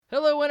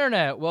Hello,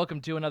 Internet.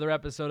 Welcome to another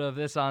episode of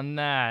This on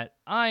That.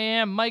 I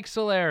am Mike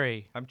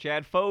Solari, I'm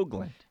Chad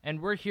Fogland. and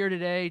we're here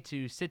today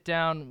to sit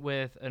down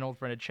with an old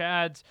friend of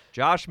Chad's,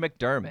 Josh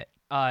McDermott.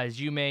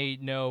 as you may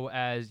know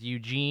as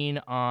Eugene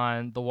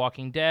on The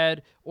Walking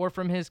Dead, or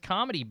from his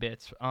comedy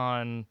bits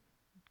on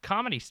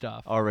comedy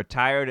stuff.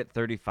 Retired at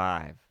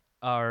 35.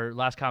 Our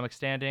Last Comic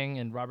Standing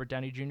and Robert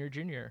Downey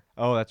Jr.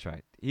 Oh, that's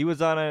right. He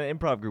was on an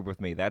improv group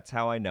with me. That's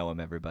how I know him,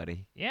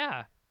 everybody.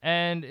 Yeah,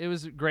 and it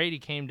was great. He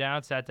came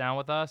down, sat down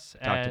with us.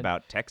 Talked and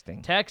about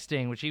texting.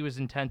 Texting, which he was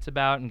intense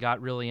about and got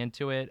really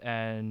into it.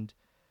 And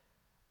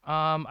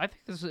I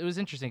think it was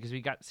interesting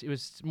because it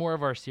was more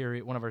of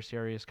one of our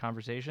serious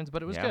conversations,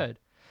 but it was good.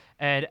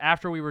 And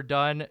after we were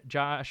done,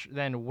 Josh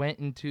then went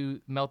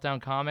into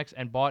Meltdown Comics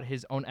and bought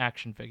his own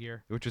action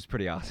figure. Which was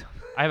pretty awesome.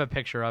 I have a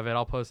picture of it.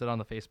 I'll post it on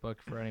the Facebook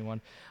for anyone.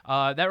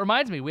 That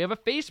reminds me, we have a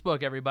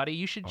Facebook, everybody.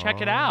 You should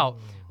check it out.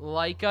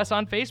 Like us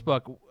on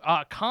Facebook.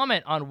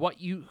 Comment on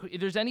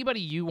if there's anybody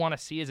you want to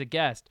see as a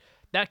guest.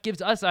 That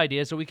gives us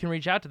ideas so we can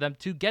reach out to them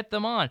to get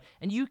them on.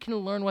 And you can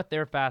learn what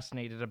they're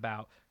fascinated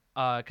about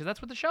because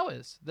that's what the show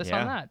is. This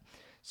on that.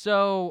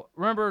 So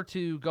remember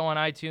to go on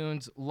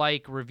iTunes,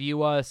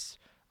 review us,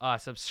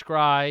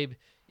 subscribe.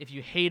 If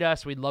you hate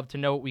us, we'd love to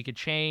know what we could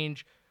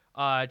change.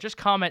 Just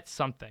comment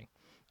something.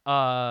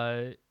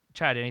 Chad,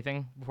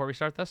 anything before we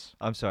start this?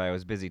 I'm sorry, I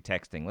was busy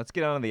texting. Let's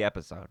get on to the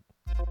episode.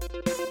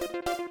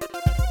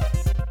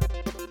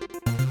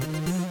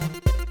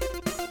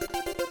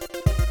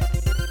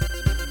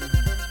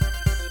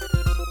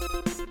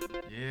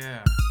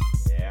 Yeah.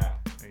 Yeah.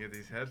 I get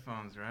these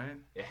headphones, right?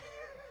 Yeah.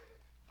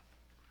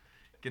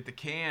 Get the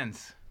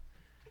cans.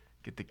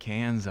 Get the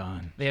cans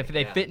on. They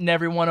fit in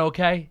everyone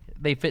okay?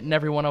 They fit in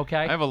everyone okay?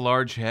 I have a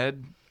large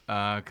head.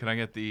 Could I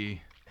get the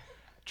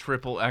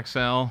triple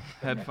XL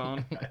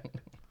headphone?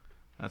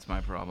 That's my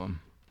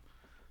problem.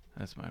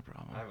 I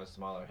have a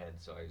smaller head,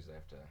 so I usually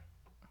have to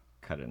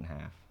cut it in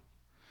half.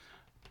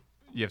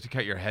 You have to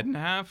cut your head in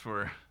half,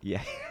 or?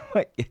 Yeah.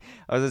 I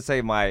was going to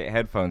say my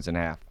headphones in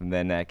half, and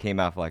then that came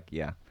off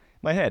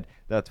my head.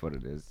 That's what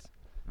it is.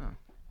 Oh.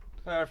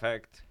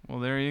 Perfect. Well,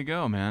 there you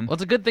go, man. Well,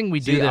 it's a good thing we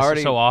do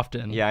this so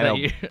often. Yeah, I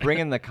know. Bring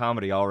in the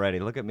comedy already.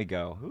 Look at me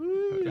go.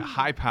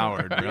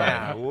 High-powered, really.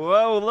 Yeah.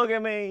 Whoa, look at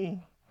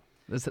me.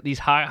 These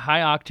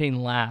high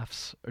octane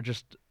laughs are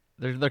just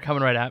they're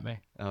coming right at me.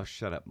 Oh,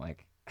 shut up,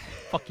 Mike.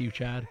 Fuck you,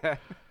 Chad.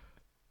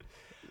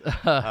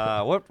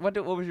 What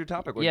was your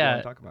topic? What did you want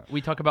to talk about? We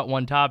talk about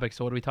one topic.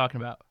 So what are we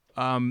talking about?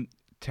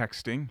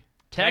 Texting.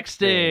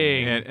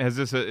 Texting. And is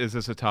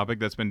this a topic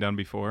that's been done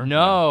before?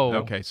 No.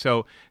 Okay,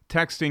 so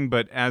texting,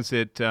 but as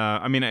it,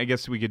 I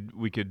guess we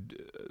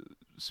could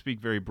speak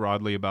very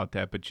broadly about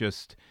that, but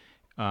just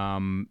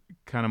kind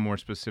of more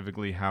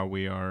specifically how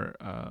we are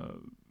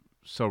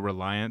so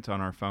reliant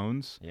on our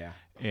phones. Yeah.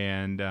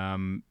 And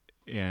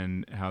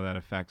how that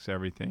affects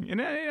everything.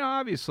 And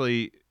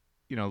obviously,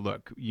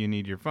 look, you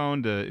need your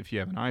phone if you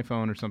have an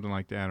iPhone or something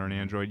like that or an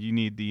Android, you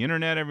need the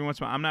internet every once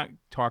in a while. I'm not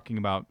talking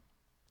about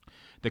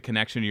the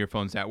connection to your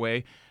phones that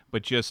way,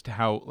 but just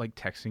how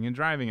texting and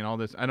driving and all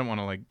this. I don't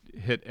want to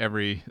hit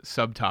every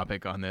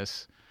subtopic on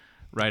this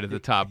right at the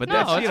top, but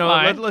that's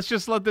let's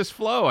just let this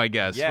flow, I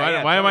guess.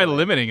 Why am I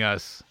limiting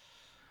us?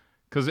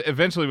 Because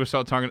eventually we'll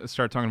start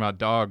talking about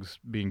dogs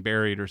being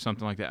buried or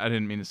something like that. I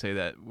didn't mean to say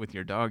that with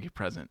your dog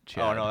present,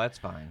 Chad. Oh no, that's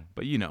fine.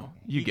 But you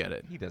get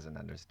it. He doesn't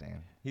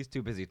understand. He's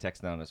too busy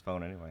texting on his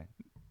phone anyway.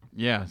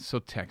 Yeah, so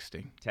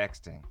texting.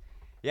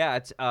 Yeah,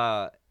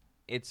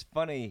 it's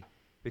funny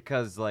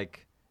because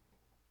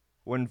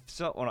when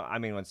cell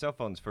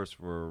phones first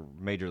were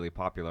majorly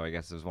popular, I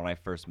guess it was when I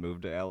first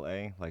moved to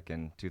LA,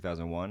 in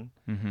 2001.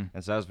 Mm-hmm.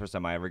 And so that was the first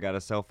time I ever got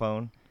a cell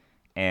phone.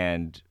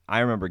 And I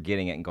remember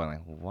getting it and going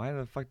why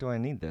the fuck do I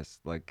need this?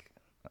 I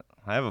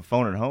have a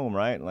phone at home,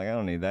 right? I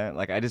don't need that.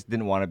 I just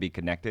didn't want to be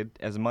connected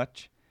as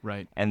much.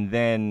 Right. And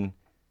then,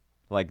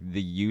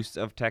 the use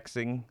of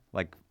texting,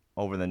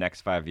 over the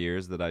next 5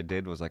 years that I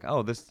did was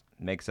this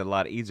makes it a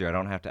lot easier. I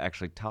don't have to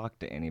actually talk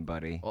to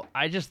anybody. Well,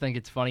 I just think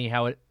it's funny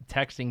how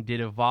texting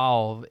did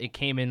evolve. It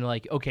came in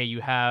okay,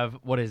 you have,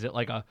 what is it,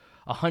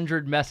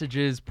 100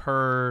 messages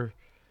per...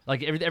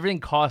 everything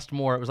cost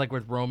more. It was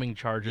with roaming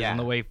charges and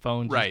the way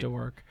phones used to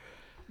work.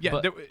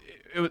 Yeah,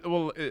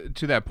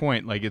 to that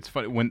point, it's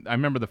funny. When I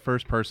remember the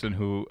first person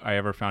who I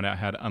ever found out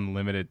had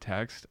unlimited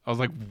text, I was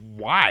like,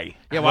 why?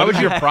 Yeah, why was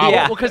your problem?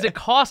 Well, because it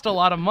cost a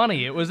lot of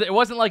money. It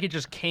wasn't like it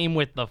just came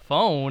with the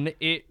phone.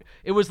 It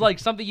was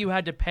something you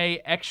had to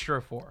pay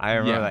extra for. I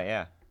remember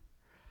that,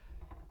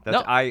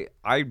 yeah.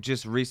 I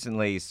just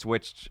recently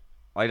switched...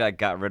 I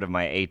got rid of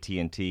my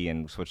AT&T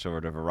and switched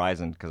over to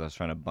Verizon because I was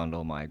trying to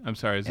bundle my I'm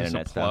sorry, is this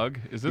a plug?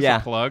 Stuff. Is this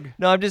a plug?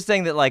 No, I'm just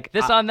saying that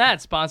This on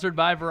that, sponsored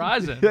by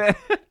Verizon.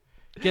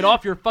 Get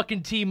off your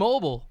fucking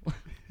T-Mobile.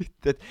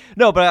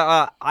 No,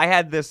 but I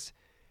had this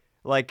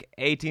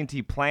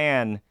AT&T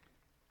plan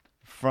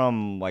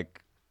from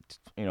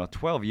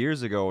 12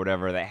 years ago or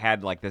whatever that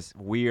had this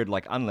weird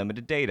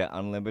unlimited data,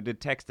 unlimited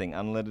texting,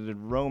 unlimited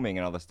roaming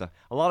and all this stuff.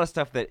 A lot of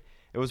stuff that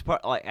it was part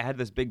I had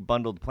this big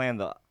bundled plan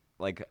that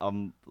a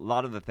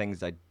lot of the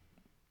things I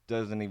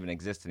doesn't even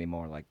exist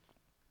anymore. Like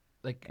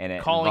and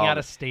it calling out involved-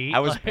 of state.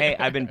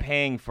 I've been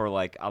paying for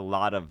like a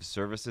lot of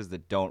services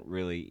that don't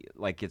really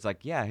like. It's like,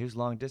 yeah, here's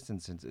long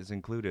distance is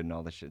included and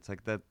all this shit. It's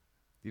like that.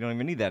 You don't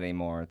even need that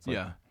anymore. It's like,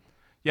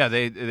 Yeah,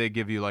 they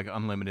give you like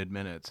unlimited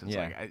minutes. It's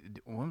Yeah. like,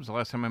 when was the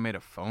last time I made a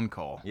phone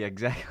call? yeah,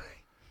 exactly.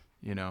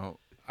 You know,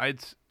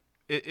 it's.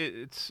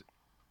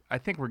 I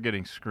think we're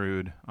getting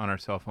screwed on our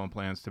cell phone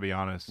plans, to be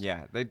honest.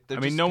 Yeah, they're I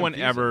mean, just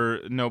nobody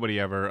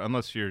ever,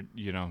 unless you're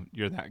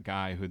that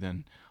guy who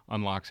then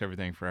unlocks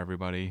everything for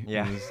everybody.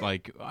 Yeah. And is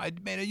like, I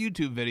made a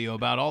YouTube video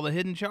about all the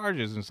hidden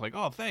charges, and it's like,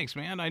 oh, thanks,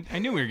 man. I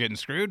knew we were getting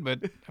screwed,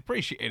 but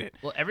appreciate it.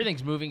 Well,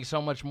 everything's moving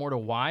so much more to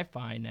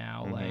Wi-Fi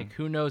now. Like,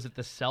 who knows if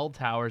the cell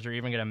towers are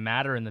even going to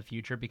matter in the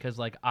future? Because,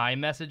 like,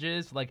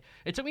 iMessages, like,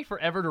 it took me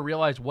forever to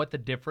realize what the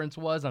difference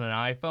was on an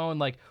iPhone.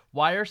 Like,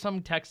 why are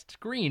some texts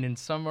green and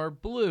some are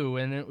blue?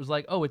 And it was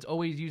like, oh, it's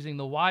always using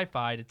the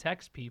Wi-Fi to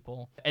text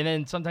people. And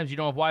then sometimes you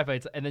don't have Wi-Fi,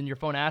 and then your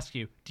phone asks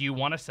you, do you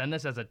want to send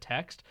this as a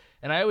text?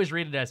 And I always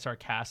read it as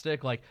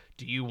sarcastic, like,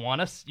 you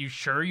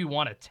sure you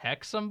want to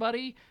text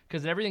somebody?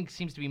 Because everything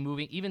seems to be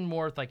moving even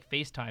more with, like,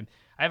 FaceTime.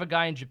 I have a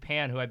guy in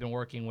Japan who I've been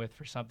working with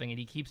for something, and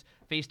he keeps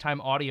FaceTime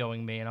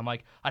audioing me, and I'm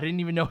like, I didn't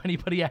even know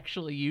anybody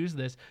actually used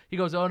this. He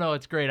goes, oh, no,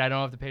 it's great. I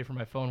don't have to pay for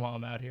my phone while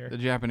I'm out here. The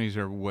Japanese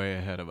are way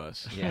ahead of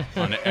us Yeah.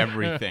 on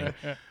everything.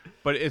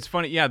 But it's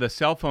funny, yeah, the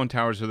cell phone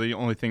towers are the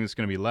only thing that's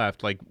going to be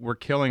left. Like, we're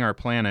killing our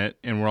planet,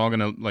 and we're all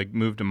going to, like,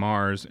 move to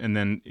Mars, and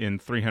then in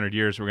 300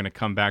 years, we're going to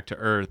come back to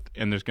Earth,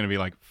 and there's going to be,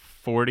 like,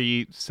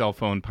 40 cell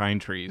phone pine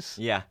trees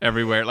Yeah.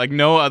 everywhere. Like,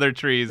 no other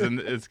trees, and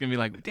it's going to be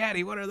like,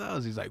 Daddy, what are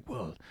those? He's like,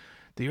 well,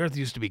 the Earth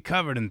used to be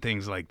covered in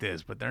things like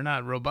this, but they're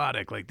not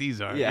robotic like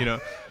these are, Yeah. you know.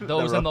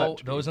 Those and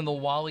robot those and the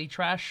Wally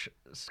trash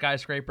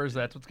skyscrapers,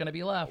 that's what's going to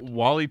be left.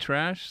 Wally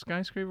Trash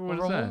skyscraper? What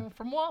is that?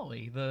 From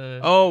Wally.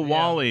 Oh, yeah,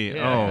 Wally.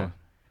 yeah.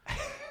 Oh.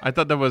 I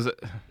thought that was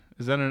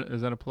is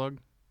that a plug?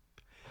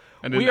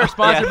 I didn't We know. are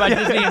sponsored by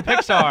Disney and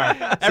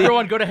Pixar.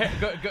 Everyone, go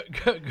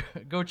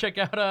check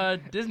out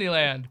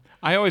Disneyland.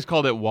 I always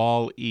called it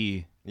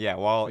Wall-E. Yeah,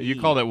 well, You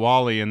called it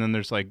Wally, and then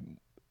there's like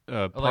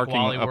a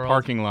Wally World.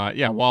 parking lot.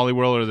 Yeah, Wally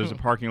World, or there's a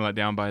parking lot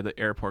down by the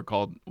airport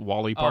called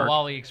Wally Park. Oh,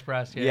 Wally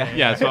Express. Yeah.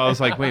 Yeah, so I was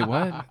like, wait,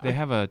 what? They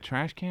have a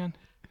trash can?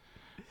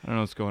 I don't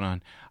know what's going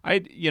on.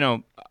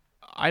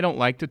 I don't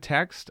like to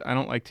text. I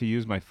don't like to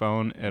use my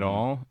phone at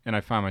all, and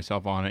I find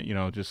myself on it.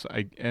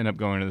 I end up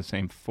going to the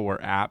same 4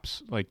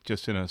 apps, like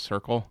just in a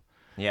circle.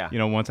 yeah.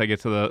 Once I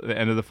get to the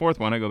end of the 4th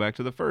one, I go back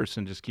to the first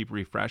and just keep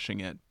refreshing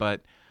it.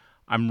 But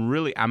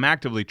I'm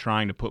actively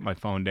trying to put my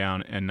phone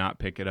down and not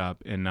pick it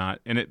up and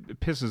it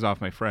pisses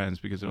off my friends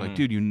because they're like,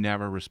 dude, you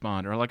never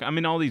respond. Or like, I'm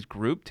in all these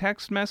group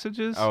text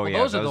messages. Oh, Well, yeah.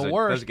 those are the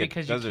worst those get-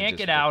 because you those are can't just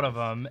get out of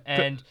them,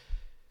 and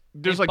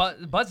There's it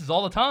like buzzes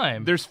all the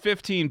time. there's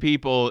 15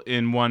 people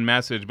in one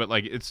message, but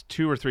like it's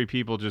 2 or 3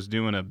 people just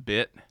doing a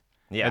bit.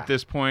 Yeah. At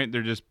this point,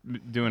 they're just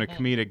doing a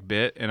comedic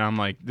bit, and I'm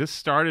like, this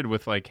started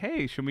with like,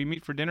 hey, should we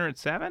meet for dinner at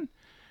 7?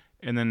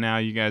 And then now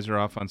you guys are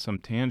off on some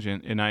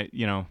tangent, and I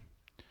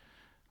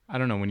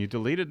don't know. When you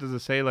delete it, does it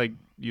say like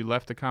you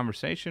left the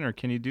conversation, or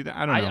can you do that?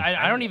 I don't know.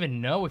 I don't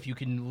even know if you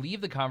can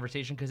leave the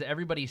conversation because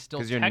everybody's still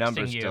Because your texting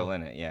number's you. still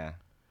in it, yeah.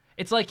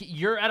 It's like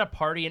you're at a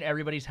party and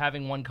everybody's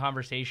having one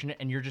conversation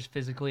and you're just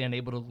physically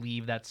unable to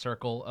leave that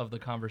circle of the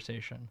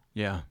conversation.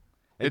 Yeah,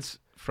 it's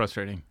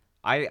frustrating.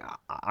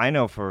 I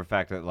know for a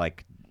fact that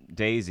like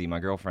Daisy, my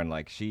girlfriend,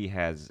 like she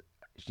has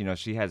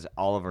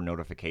all of her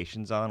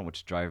notifications on,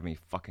 which drive me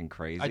fucking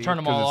crazy. I turn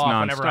them 'Cause all it's off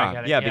whenever I nonstop.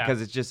 get it. Yeah,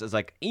 because it's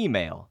like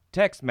email,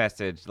 text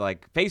message,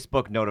 like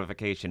Facebook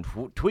notification,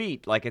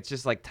 tweet. Like it's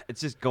just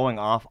it's just going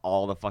off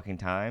all the fucking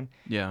time.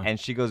 Yeah. And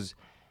she goes,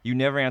 "You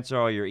never answer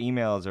all your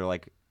emails," or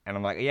like, and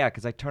I'm like, "Yeah,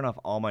 because I turn off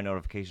all my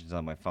notifications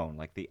on my phone.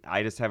 Like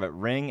I just have it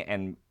ring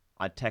and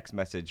a text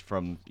message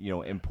from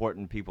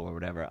important people or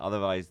whatever.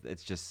 Otherwise,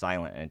 it's just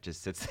silent and it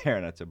just sits there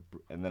and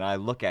then I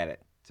look at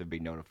it to be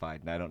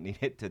notified, and I don't need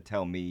it to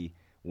tell me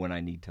when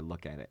I need to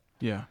look at it.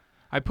 Yeah.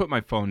 I put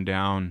my phone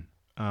down,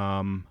 I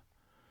want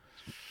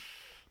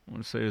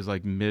to say it was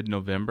like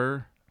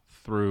mid-November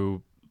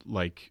through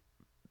like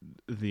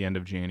the end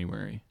of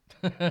January.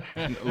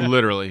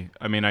 Literally.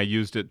 I mean, I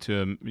used it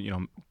to,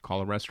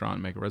 call a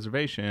restaurant, make a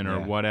reservation or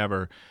Yeah.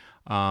 whatever.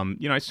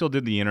 I still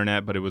did the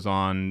internet, but it was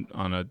on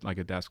a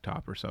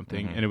desktop or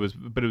something. Mm-hmm. And it was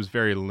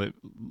very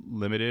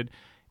limited.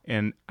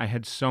 And I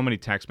had so many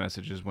text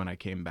messages when I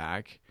came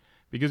back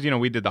because,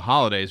 we did the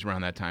holidays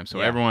around that time. So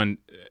Yeah. everyone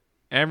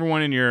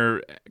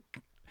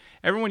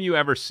you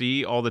ever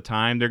see all the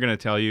time, they're going to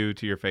tell you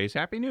to your face,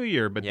 Happy New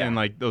Year. But then, Yeah.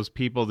 like, those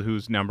people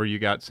whose number you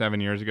got 7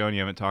 years ago and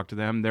you haven't talked to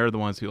them, they're the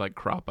ones who, like,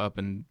 crop up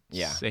and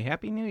Yeah. say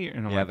Happy New Year.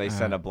 And I'm Yeah, like, they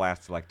send a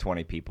blast to like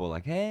 20 people,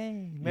 like,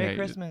 "Hey, Merry Yeah,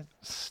 Christmas."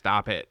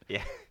 Stop it.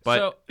 Yeah. But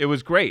So- it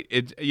was great.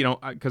 It,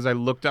 because I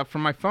looked up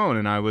from my phone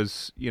and I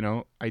was,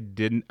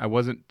 I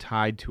wasn't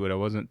tied to it. I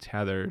wasn't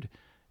tethered.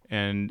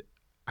 And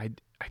I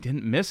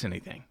didn't miss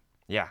anything.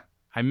 Yeah.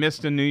 I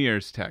missed a New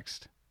Year's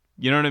text.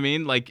 You know what I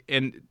mean? Like,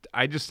 and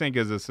I just think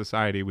as a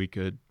society we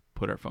could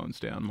put our phones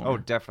down more. Oh,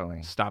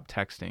 definitely. Stop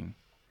texting.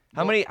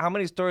 How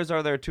many stories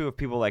are there too of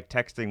people like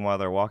texting while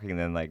they're walking and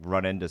then like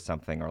run into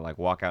something or like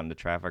walk out into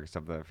traffic or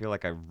something? I feel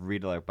like I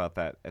read like, about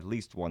that at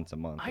least once a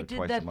month. I or did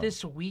twice a that month.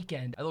 this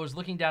weekend. I was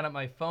looking down at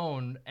my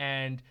phone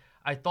and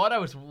I thought I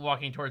was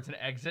walking towards an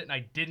exit and I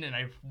didn't, and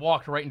I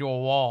walked right into a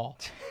wall.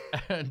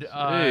 And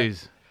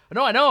Jeez.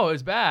 no, I know it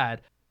was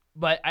bad,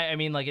 but I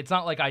mean, like, it's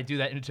not like I do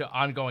that into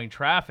ongoing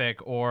traffic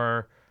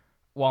or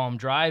while I'm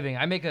driving.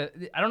 I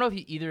don't know if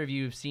either of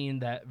you have seen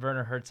that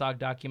Werner Herzog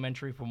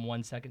documentary, From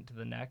 1 Second to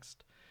the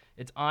Next.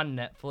 It's on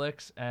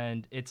Netflix,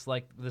 and it's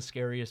like the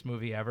scariest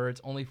movie ever.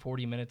 It's only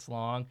 40 minutes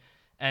long,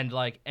 and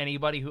like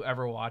anybody who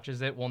ever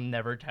watches it will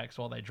never text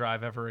while they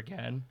drive ever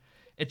again.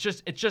 It's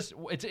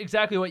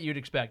exactly what you'd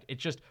expect.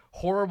 It's just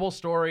horrible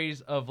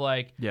stories of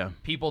like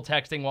people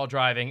texting while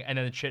driving, and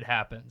then the shit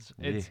happens.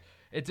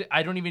 It's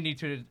I don't even need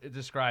to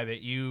describe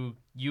it. You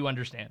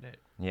understand it.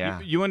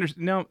 Yeah. You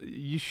understand? No,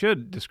 you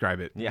should describe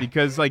it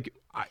because like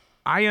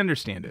I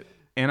understand it,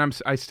 and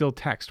I still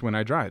text when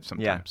I drive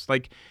sometimes.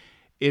 Like,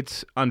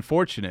 it's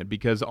unfortunate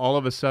because all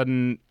of a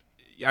sudden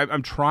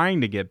I'm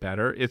trying to get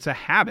better. It's a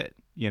habit,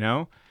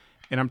 and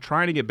I'm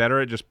trying to get better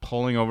at just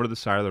pulling over to the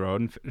side of the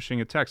road and finishing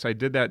a text. I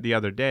did that the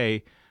other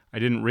day. I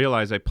didn't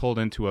realize I pulled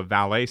into a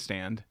valet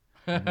stand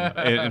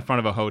in front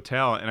of a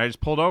hotel, and I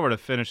just pulled over to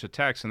finish a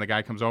text, and the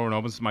guy comes over and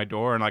opens my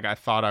door, and like I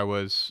thought I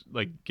was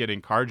like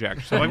getting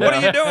carjacked. So I'm like, what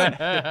are you doing?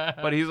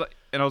 But he's like,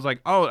 and I was like,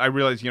 oh, I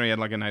realized he had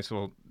like a nice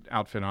little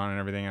outfit on and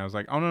everything. I was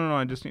like, oh no,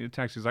 I just need a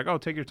text. He's like, oh,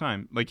 take your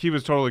time. Like, he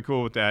was totally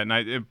cool with that, and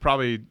it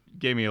probably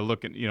gave me a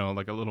look at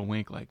like a little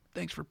wink, like,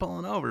 thanks for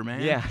pulling over,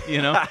 man.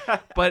 Yeah.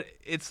 But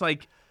it's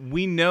like,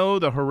 we know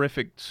the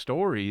horrific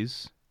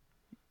stories,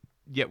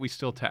 yet we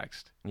still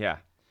text. Yeah.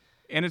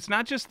 And it's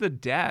not just the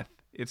death.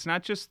 It's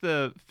not just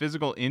the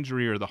physical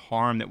injury or the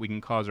harm that we can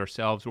cause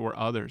ourselves or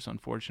others,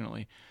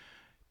 unfortunately.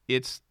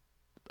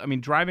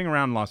 Driving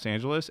around Los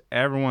Angeles,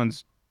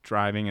 everyone's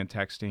driving and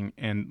texting,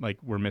 and like,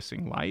 we're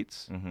missing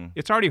lights. Mm-hmm.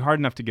 It's already hard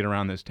enough to get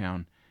around this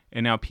town,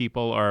 and now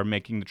people are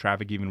making the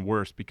traffic even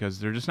worse because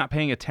they're just not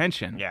paying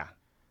attention. Yeah.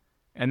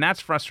 And that's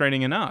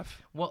frustrating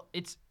enough. Well,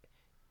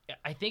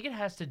 I think it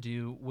has to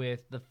do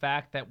with the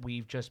fact that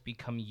we've just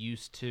become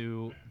used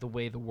to the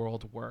way the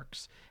world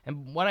works.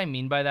 And what I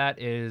mean by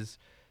that is,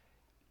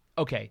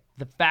 okay,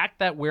 the fact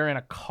that we're in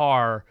a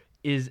car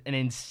is an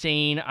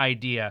insane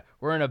idea.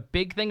 We're in a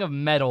big thing of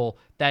metal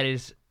that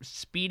is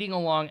speeding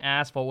along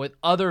asphalt with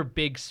other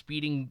big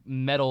speeding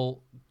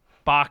metal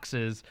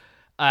boxes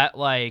at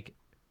like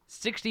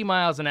 60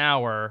 miles an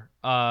hour.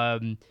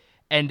 And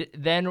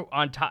then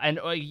on top, and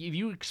if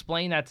you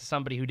explain that to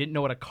somebody who didn't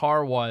know what a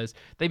car was,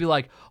 they'd be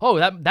like, "Oh,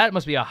 that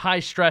must be a high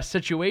stress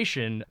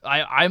situation.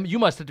 You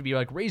must have to be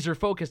like razor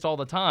focused all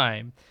the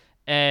time."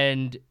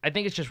 And I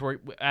think it's just where,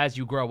 as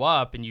you grow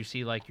up and you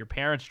see like your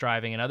parents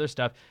driving and other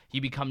stuff, you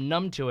become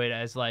numb to it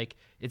as like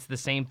it's the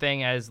same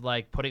thing as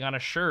like putting on a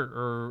shirt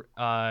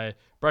or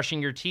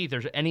brushing your teeth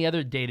or any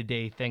other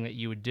day-to-day thing that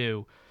you would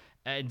do.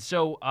 And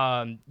so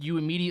you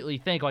immediately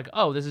think like,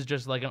 oh, this is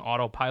just like an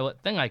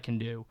autopilot thing I can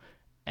do.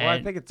 Well,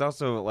 I think it's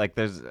also like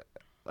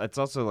it's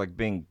also like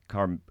being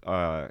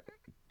I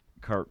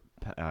can't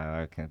think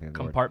of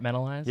the word.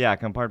 Compartmentalized? Yeah,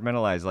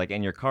 compartmentalized. Like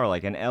in your car,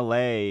 like in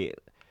LA,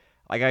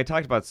 like I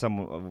talked about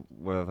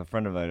with a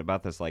friend of mine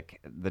about this, like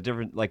the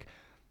different, like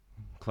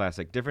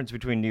classic difference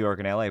between New York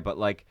and LA, but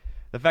like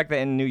the fact that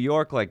in New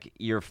York, like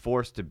you're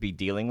forced to be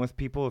dealing with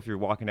people if you're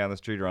walking down the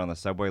street or on the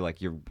subway,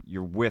 like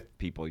you're with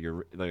people,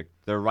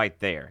 they're right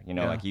there,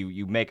 like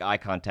you make eye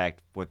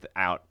contact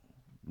without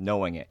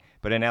knowing it.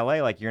 But in LA,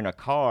 like you're in a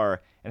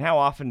car, and how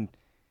often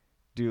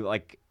do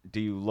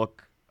you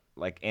look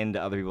like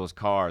into other people's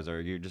cars, or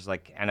you're just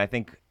like, and I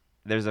think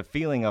there's a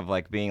feeling of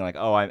like being like,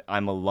 oh,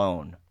 I'm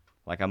alone.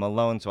 Like, I'm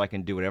alone, so I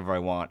can do whatever I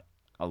want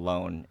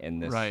alone in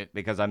this. Right.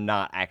 Because I'm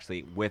not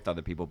actually with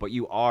other people. But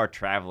you are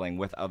traveling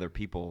with other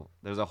people.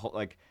 There's a whole,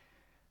 like,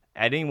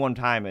 at any one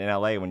time in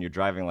LA when you're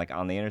driving, like,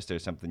 on the interstate or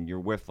something, you're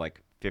with,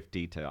 like,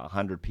 50 to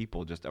 100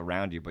 people just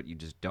around you, but you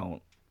just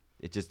don't.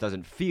 It just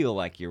doesn't feel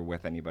like you're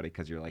with anybody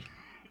because you're, like,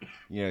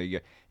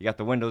 you got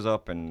the windows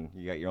up and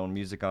you got your own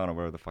music on or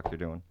whatever the fuck you're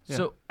doing. Yeah.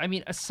 So, I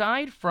mean,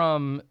 aside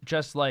from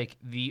just, like,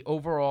 the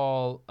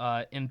overall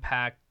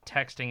impact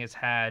texting has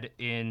had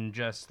in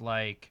just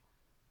like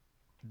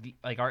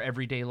our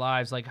everyday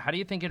lives, like how do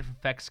you think it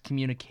affects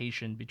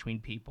communication between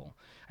people?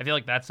 I feel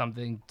like that's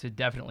something to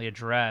definitely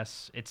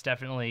address. It's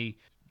definitely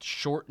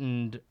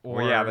shortened, or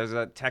well, yeah, there's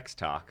a text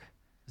talk.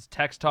 There's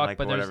text talk, like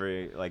but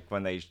whatever, like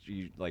when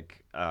you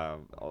like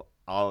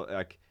all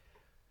like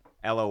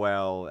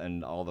LOL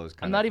and all those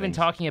kind I'm of not things. even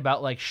talking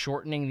about like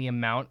shortening the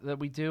amount that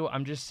we do.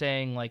 I'm just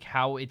saying like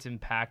how it's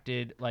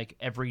impacted like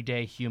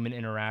everyday human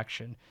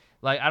interaction.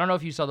 Like, I don't know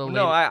if you saw the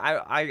No,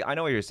 I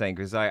know what you're saying,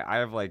 because I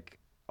have like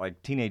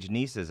teenage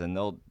nieces, and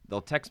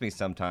they'll text me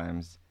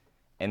sometimes,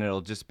 and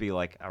it'll just be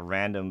like a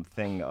random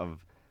thing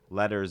of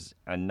letters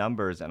and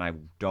numbers, and I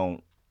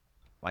don't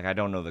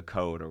know the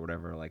code or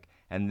whatever, like,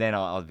 and then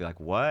I'll be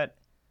like, what?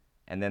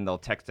 And then they'll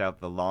text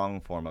out the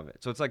long form of it.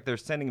 So it's like they're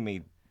sending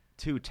me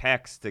 2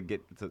 texts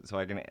so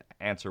I can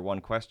answer one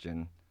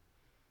question,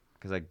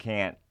 because I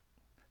can't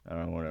I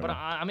don't know, whatever. But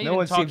I'm No even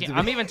one seems talking. to be-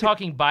 I'm even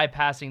talking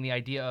bypassing the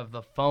idea of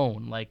the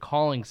phone, like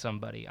calling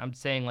somebody. I'm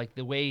saying like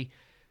the way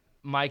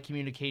my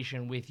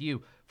communication with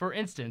you, for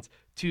instance,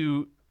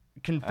 to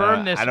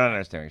confirm this. I don't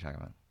understand what you're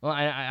talking about. Well,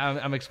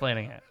 I'm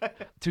explaining it.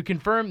 To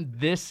confirm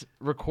this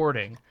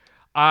recording,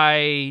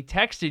 I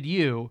texted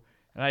you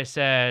and I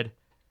said,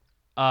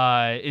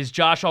 "Is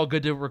Josh all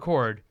good to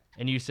record?"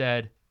 And you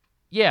said,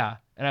 "Yeah."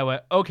 And I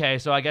went, "Okay,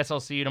 so I guess I'll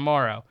see you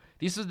tomorrow."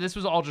 This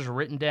was all just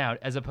written down,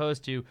 as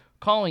opposed to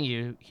calling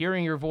you,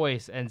 hearing your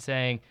voice, and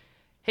saying,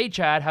 "Hey,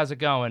 Chad, how's it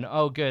going?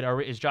 Oh, good.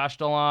 Is Josh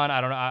still on?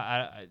 I don't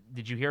know.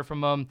 Did you hear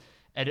from him?"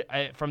 And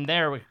from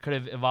there, it could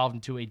have evolved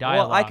into a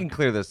dialogue. Well, I can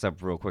clear this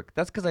up real quick.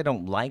 That's because I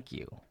don't like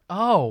you.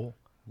 Oh.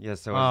 Yeah,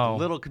 so Oh. as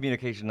little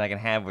communication I can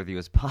have with you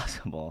as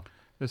possible.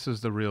 This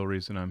is the real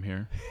reason I'm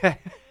here,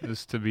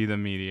 is to be the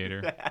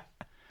mediator.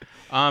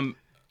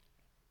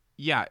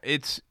 Yeah,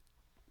 it's.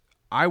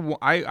 I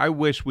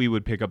wish we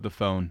would pick up the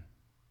phone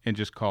and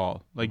just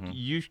call. Like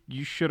you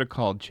should have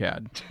called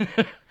Chad.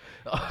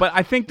 But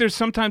I think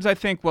sometimes I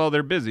think, well,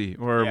 they're busy,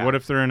 or Yeah. what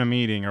if they're in a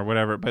meeting or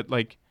whatever. But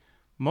like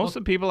most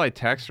of the people I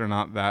text are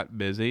not that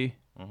busy.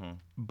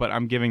 But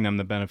I'm giving them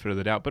the benefit of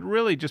the doubt. But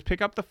really, just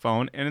pick up the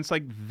phone, and it's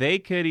like they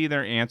could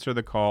either answer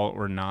the call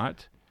or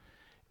not.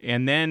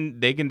 And then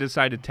they can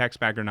decide to text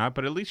back or not,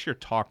 but at least you're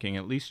talking.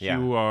 At least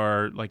you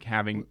are like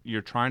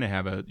you're trying to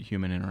have a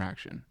human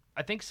interaction.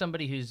 I think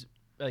somebody who's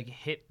like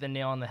hit the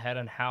nail on the head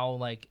on how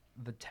like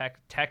the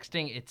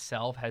texting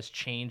itself has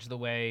changed the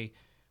way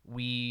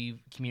we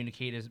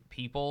communicate as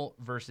people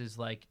versus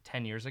like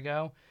 10 years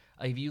ago.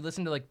 If you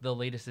listen to like the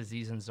latest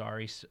Aziz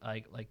Ansari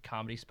like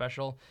comedy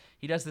special,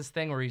 he does this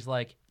thing where he's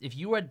like, if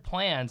you had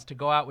plans to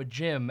go out with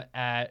Jim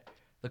at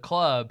the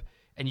club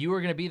and you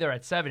were going to be there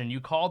at 7 and you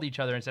called each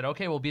other and said,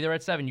 okay, we'll be there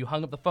at 7, you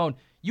hung up the phone,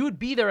 you would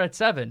be there at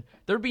 7.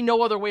 There'd be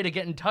no other way to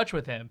get in touch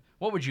with him.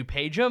 What would you,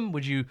 page him?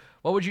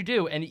 What would you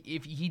do? And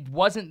if he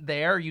wasn't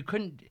there, you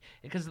couldn't,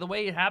 because the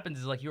way it happens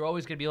is like you're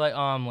always going to be like, oh,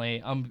 I'm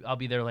late. I'll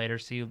be there later.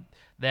 See you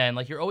then.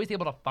 Like you're always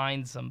able to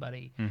find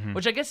somebody,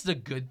 which I guess is a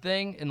good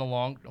thing in the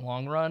long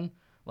run.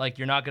 Like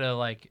you're not going to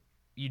like,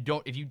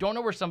 if you don't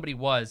know where somebody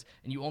was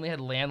and you only had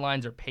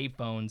landlines or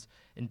payphones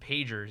and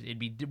pagers, it'd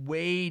be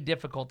way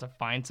difficult to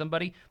find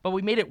somebody. But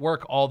we made it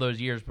work all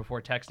those years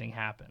before texting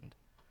happened.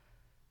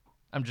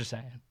 I'm just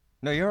saying.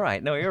 No, you're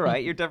right.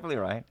 You're definitely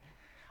right.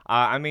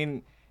 I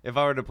mean, if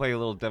I were to play a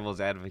little devil's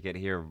advocate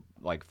here,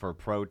 like for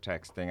pro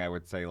texting, I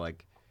would say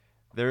like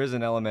there is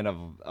an element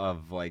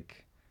of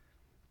like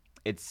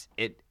it's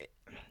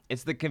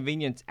the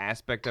convenience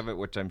aspect of it,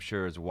 which I'm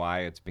sure is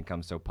why it's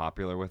become so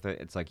popular with it.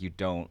 It's like you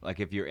don't,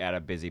 like if you're at a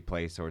busy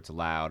place or it's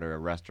loud or a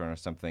restaurant or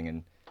something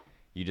and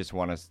you just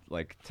want to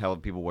like tell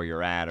people where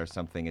you're at or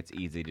something, it's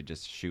easy to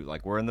just shoot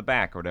like we're in the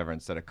back or whatever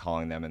instead of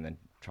calling them and then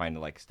trying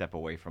to like step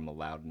away from a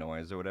loud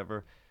noise or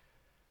whatever.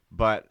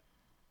 But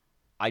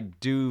I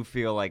do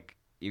feel like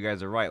you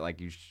guys are right.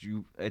 Like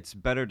it's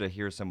better to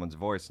hear someone's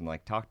voice and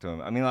like talk to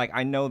them. I mean, like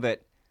I know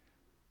that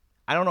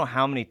I don't know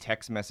how many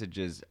text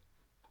messages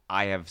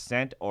I have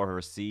sent or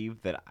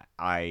received that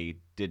I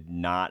did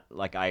not,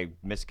 like I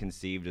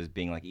misconceived as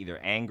being like either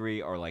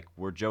angry or like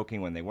we're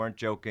joking when they weren't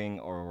joking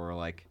or were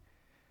like,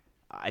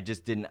 I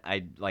just didn't,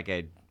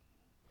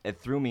 it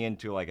threw me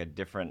into like a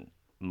different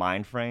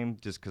mind frame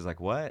just because like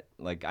what?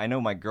 Like I know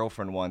my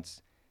girlfriend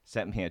once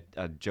sent me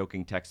a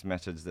joking text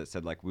message that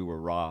said like we were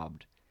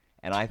robbed.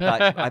 And I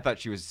thought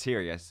she was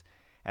serious.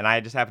 And I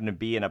just happened to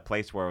be in a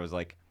place where I was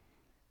like,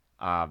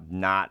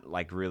 not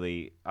like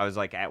really, I was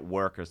like at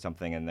work or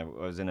something and I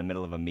was in the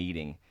middle of a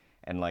meeting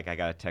and like I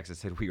got a text that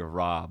said we were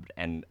robbed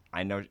and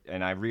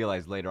I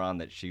realized later on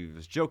that she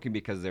was joking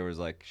because there was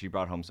like, she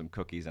brought home some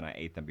cookies and I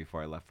ate them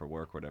before I left for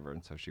work or whatever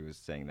and so she was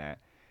saying that.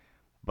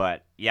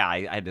 But yeah,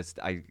 I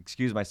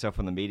excused myself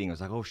from the meeting. I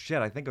was like, oh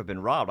shit, I think I've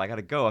been robbed. I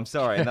gotta go. I'm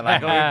sorry. And then I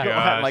go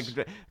like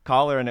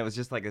call her and it was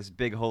just like this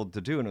big hold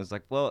to do and it was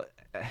like, well,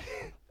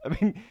 I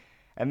mean.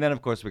 And then,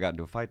 of course, we got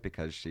into a fight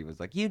because she was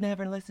like, you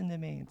never listen to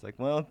me. It's like,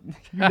 well,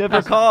 you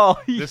never call.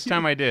 This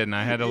time I did, and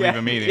I had to leave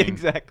a meeting.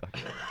 Exactly.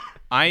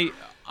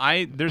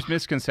 There's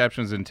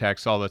misconceptions in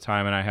text all the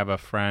time, and I have a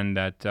friend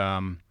that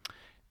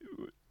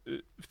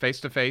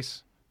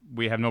face-to-face,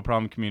 we have no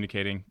problem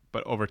communicating,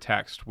 but over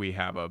text, we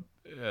have a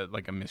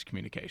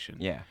miscommunication.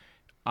 Yeah.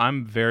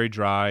 I'm very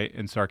dry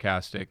and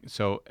sarcastic,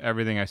 so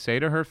everything I say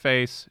to her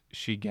face,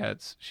 she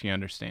gets, she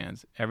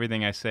understands.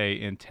 Everything I say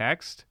in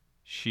text,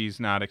 she's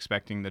not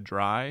expecting the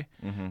dry,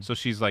 so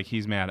she's like,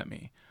 he's mad at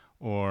me.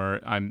 Or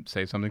I'm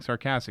say something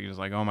sarcastic, she's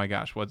like, oh my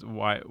gosh,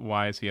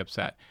 why is he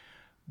upset?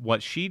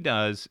 What she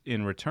does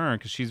in return,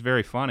 because she's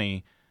very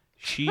funny,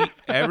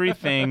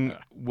 everything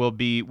will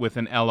be with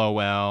an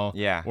LOL,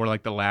 or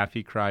like the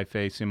laughy cry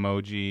face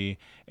emoji,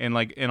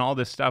 and all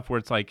this stuff where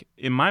it's like,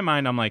 in my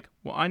mind, I'm like,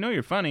 well, I know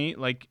you're funny,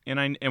 like,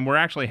 and we're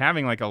actually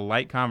having like a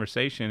light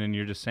conversation, and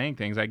you're just saying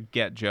things. I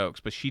get jokes,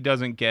 but she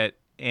doesn't get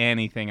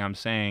anything I'm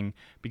saying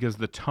because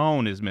the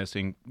tone is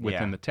missing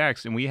within the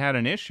text. And we had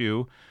an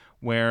issue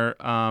where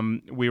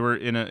we were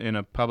in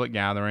a public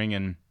gathering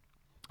and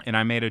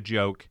I made a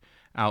joke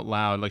out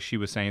loud, like she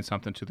was saying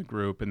something to the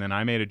group, and then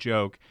I made a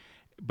joke,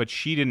 but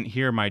she didn't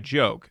hear my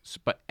joke.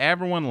 But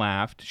everyone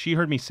laughed. She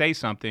heard me say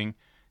something,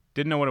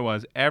 didn't know what it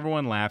was.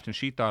 Everyone laughed, and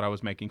she thought I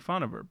was making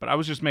fun of her. But I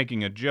was just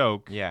making a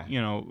joke, Yeah.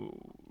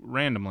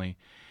 Randomly.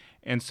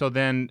 And so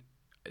then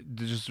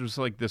there just was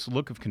like this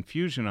look of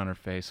confusion on her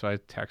face. So I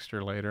text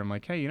her later. I'm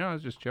like, hey, I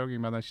was just joking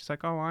about that. She's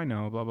like, oh, I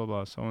know, blah, blah,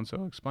 blah.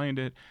 So-and-so explained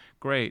it.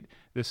 Great,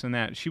 this and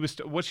that.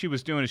 What she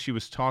was doing is she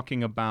was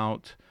talking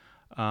about,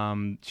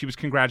 she was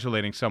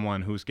congratulating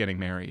someone who's getting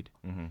married.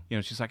 Mm-hmm.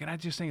 She's like, and I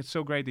just think it's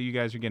so great that you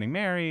guys are getting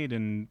married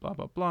and blah,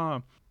 blah,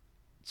 blah.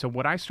 So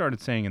what I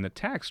started saying in the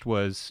text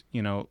was,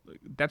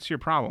 that's your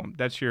problem.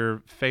 That's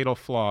your fatal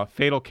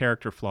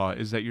character flaw,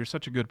 is that you're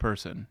such a good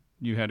person.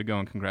 You had to go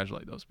and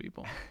congratulate those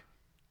people.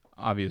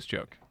 Obvious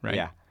joke, right?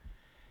 Yeah.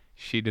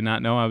 She did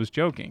not know I was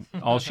joking.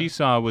 All she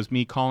saw was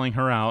me calling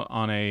her out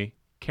on a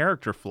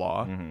character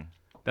flaw. Mm-hmm.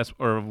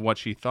 Or what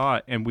she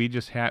thought, and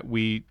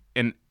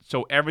and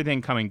so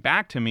everything coming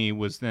back to me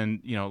was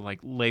then like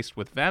laced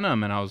with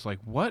venom, and I was like,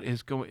 what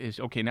is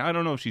okay? Now I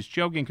don't know if she's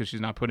joking because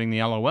she's not putting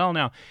the LOL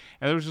now,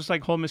 and there was just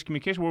like whole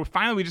miscommunication where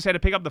finally we just had to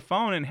pick up the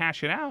phone and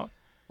hash it out.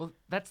 Well,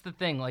 that's the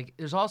thing. Like,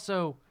 there's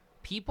also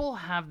people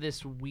have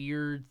this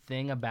weird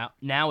thing about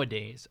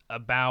nowadays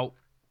about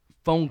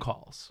phone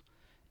calls,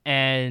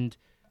 and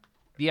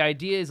the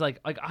idea is like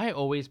I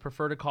always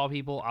prefer to call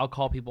people. I'll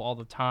call people all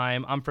the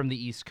time. I'm from the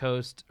East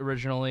Coast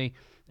originally,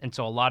 and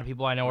so a lot of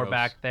people I know are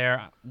back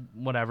there.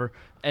 Whatever.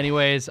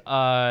 Anyways, so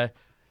I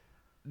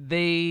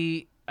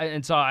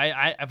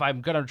if I'm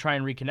gonna try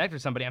and reconnect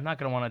with somebody, I'm not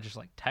gonna want to just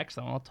like text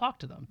them. I'll talk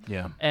to them.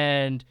 Yeah.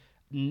 And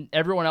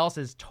everyone else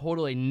is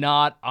totally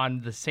not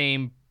on the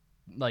same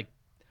like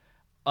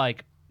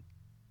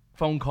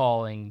phone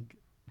calling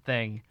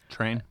thing.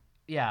 Train.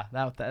 Yeah,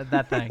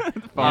 that thing.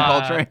 Phone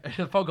call train.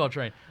 Phone call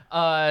train.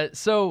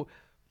 So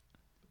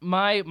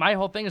my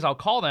whole thing is I'll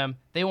call them.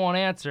 They won't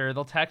answer.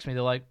 They'll text me.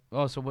 They're like,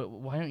 oh, so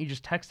why aren't you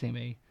just texting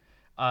me?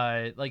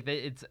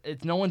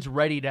 It's no one's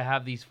ready to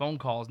have these phone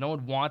calls. No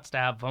one wants to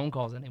have phone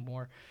calls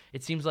anymore.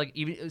 It seems like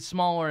even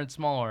smaller and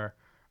smaller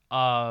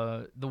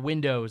the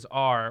windows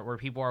are where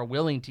people are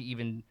willing to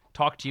even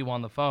talk to you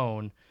on the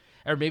phone,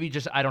 or maybe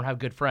just I don't have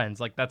good friends.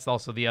 Like that's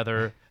also the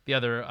other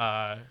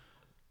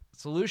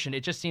solution.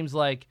 It just seems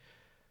like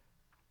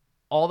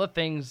all the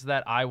things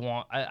that I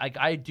want,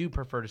 I do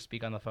prefer to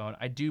speak on the phone.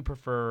 I do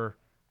prefer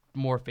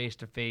more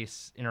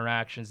face-to-face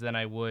interactions than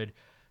I would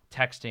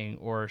texting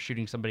or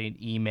shooting somebody an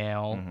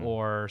email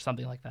or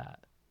something like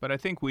that. But I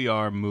think we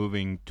are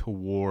moving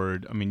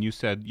toward, you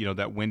said,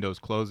 that window's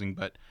closing,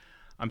 but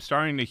I'm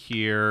starting to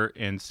hear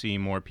and see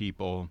more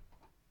people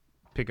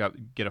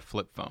get a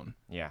flip phone.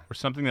 Yeah. Or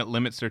something that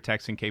limits their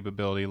texting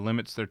capability,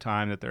 limits their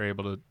time that they're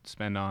able to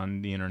spend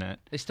on the internet.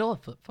 They still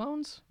have flip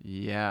phones?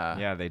 Yeah.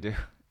 Yeah, they do.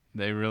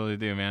 They really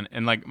do, man.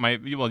 And like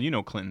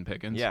Clinton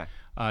Pickens. Yeah.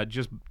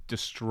 Just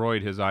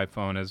destroyed his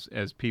iPhone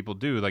as people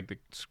do, like the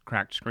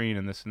cracked screen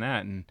and this and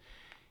that. And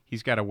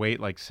he's got to wait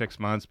like 6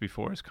 months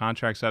before his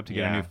contract's up to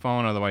get a new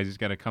phone. Otherwise, he's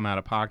got to come out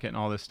of pocket and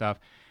all this stuff.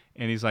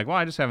 And he's like, well,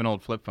 I just have an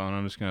old flip phone.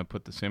 I'm just going to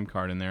put the SIM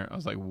card in there. I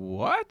was like,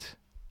 what?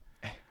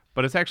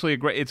 But it's actually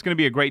it's going to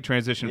be a great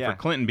transition for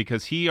Clinton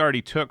because he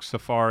already took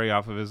Safari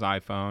off of his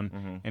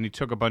iPhone and he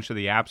took a bunch of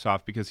the apps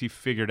off because he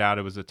figured out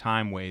it was a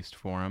time waste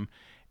for him.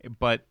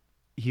 But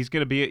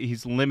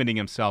he's limiting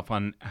himself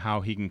on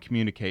how he can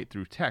communicate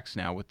through text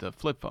now with the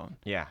flip phone.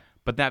 Yeah.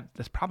 But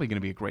that's probably going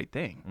to be a great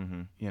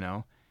thing.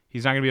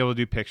 He's not going to be able to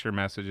do picture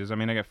messages. I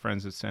got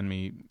friends that send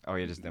me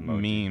just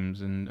emoji.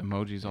 memes and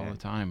emojis all the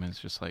time. And it's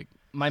just like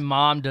my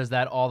mom does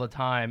that all the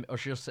time. Or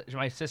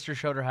my sister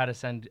showed her how to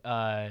send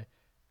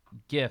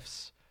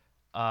GIFs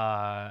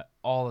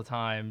all the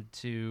time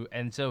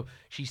and so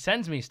she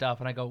sends me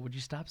stuff and I go, would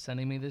you stop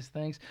sending me these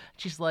things?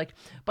 She's like,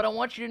 but I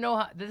want you to know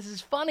how this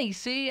is funny,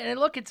 see, and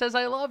look, it says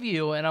I love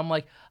you, and I'm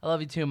like, I love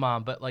you too,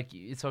 Mom, but like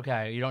it's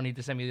okay, you don't need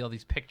to send me all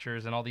these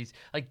pictures and all these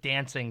like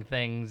dancing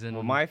things. And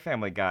well, my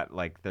family got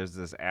like there's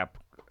this app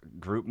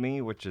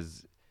GroupMe, which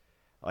is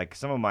like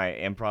some of my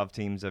improv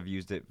teams have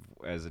used it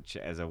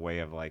as a way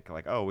of like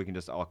oh, we can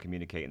just all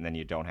communicate and then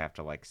you don't have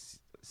to like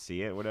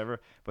see it, whatever.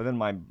 But then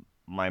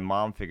my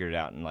mom figured it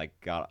out and like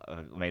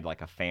made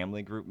like a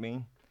family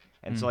GroupMe.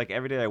 And so like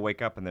every day I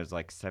wake up and there's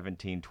like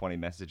 17, 20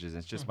 messages.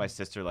 And it's just my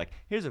sister like,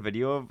 here's a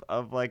video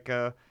of like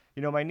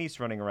my niece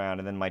running around,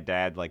 and then my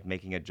dad like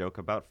making a joke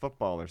about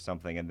football or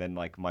something, and then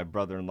like my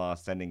brother-in-law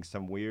sending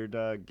some weird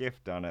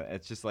gift on it.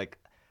 It's just like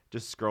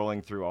just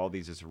scrolling through all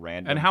these just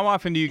random. And how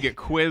often do you get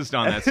quizzed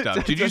on that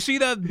stuff? Did you see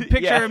that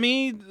picture of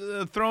me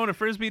throwing a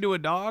Frisbee to a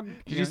dog?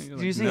 Did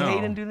you see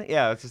Hayden do that?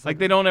 Yeah, it's just like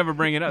they don't ever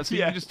bring it up, so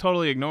you just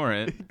totally ignore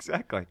it.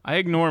 Exactly. I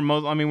ignore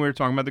most. We were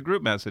talking about the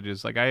group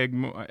messages. Like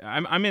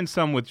I'm in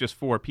some with just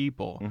 4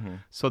 people,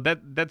 so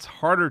that's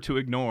harder to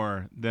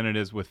ignore than it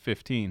is with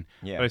 15.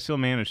 Yeah. But I still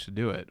manage to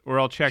do it. Or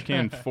I'll check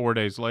in 4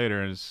 days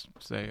later and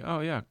say,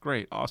 "Oh yeah,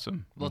 great,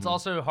 awesome." Well, it's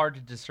also hard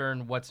to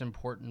discern what's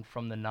important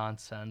from the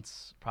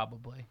nonsense,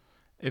 probably.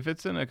 If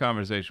it's in a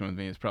conversation with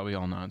me, it's probably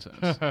all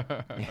nonsense,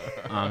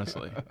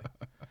 honestly.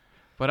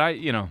 But I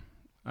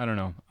I don't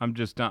know. I'm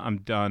just done. I'm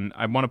done.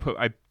 I want to put.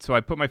 I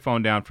put my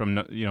phone down from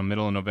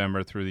middle of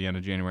November through the end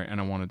of January, and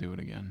I want to do it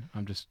again.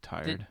 I'm just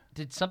tired.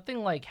 Did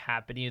something like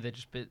happen to you that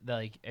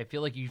like I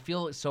feel like you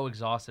feel so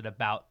exhausted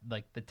about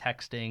like the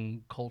texting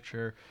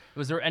culture?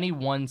 Was there any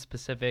one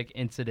specific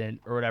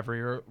incident or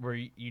whatever where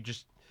you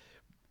just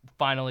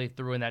finally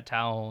threw in that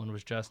towel and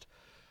was just,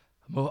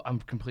 I'm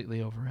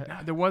completely over it?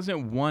 There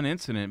wasn't one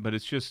incident, but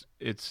it's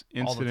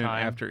incident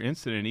after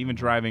incident. Even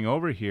driving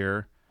over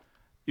here,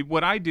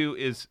 what I do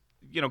is.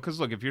 Because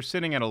look, if you're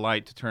sitting at a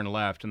light to turn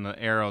left and the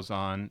arrow's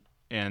on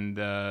and,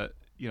 the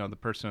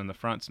person in the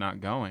front's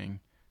not going,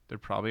 they're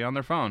probably on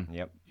their phone.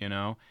 Yep.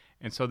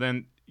 And so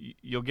then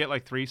you'll get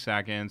like 3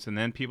 seconds and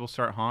then people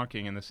start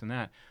honking and this and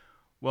that.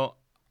 Well,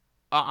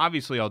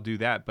 obviously I'll do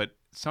that. But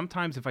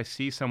sometimes if I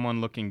see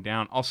someone looking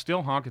down, I'll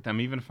still honk at them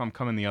even if I'm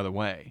coming the other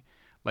way.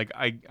 Like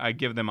I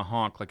give them a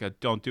honk, like a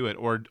don't do it.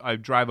 Or I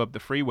drive up the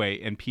freeway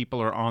and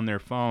people are on their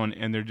phone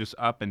and they're just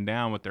up and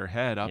down with their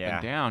head up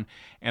and down.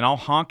 And I'll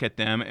honk at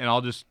them and I'll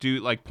just do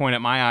like point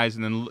at my eyes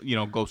and then,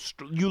 go,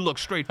 you look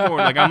straight forward.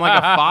 Like I'm like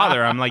a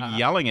father. I'm like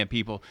yelling at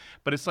people.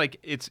 But it's like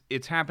it's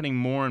happening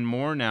more and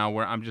more now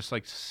where I'm just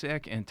like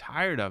sick and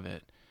tired of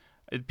it.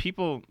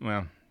 People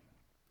never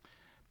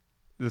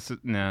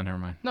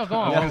mind. No, go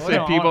on. I was going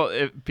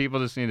to say people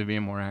just need to be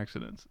in more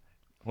accidents.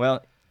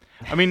 Well,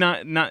 I mean,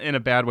 not in a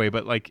bad way,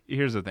 but like,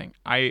 here's the thing.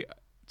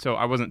 So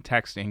I wasn't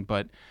texting,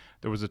 but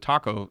there was a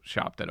taco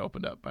shop that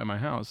opened up by my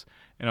house,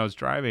 and I was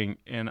driving,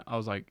 and I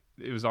was like,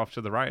 it was off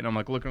to the right, and I'm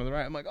like looking to the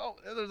right. I'm like, oh,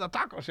 there's a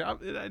taco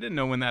shop. I didn't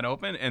know when that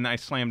opened, and I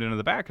slammed into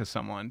the back of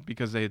someone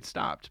because they had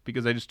stopped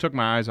because I just took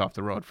my eyes off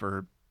the road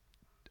for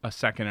a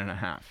second and a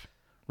half,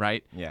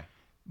 right? Yeah.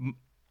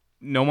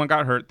 No one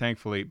got hurt,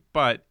 thankfully,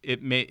 but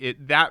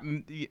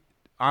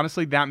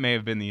honestly, that may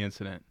have been the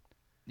incident.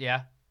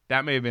 Yeah.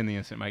 That may have been the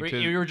incident, Mike.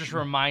 You were just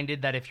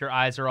reminded that if your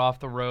eyes are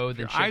off the road,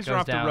 then shit goes down. If your eyes are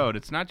off the road,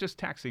 it's not just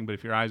texting, but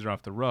if your eyes are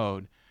off the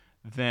road,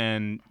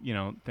 then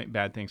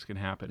bad things can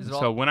happen.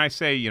 So when I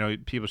say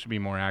people should be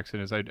more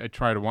accidents, I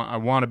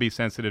want to be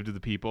sensitive to the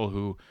people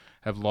who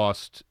have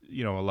lost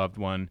a loved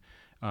one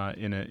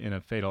in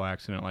a fatal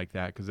accident like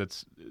that, because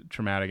it's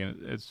traumatic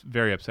and it's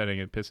very upsetting.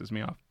 It pisses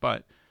me off,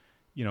 but.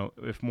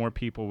 If more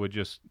people would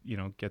just,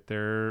 get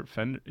their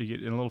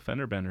get in a little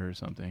fender bender or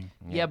something.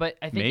 Yeah, but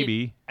I think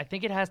maybe I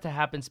think it has to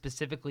happen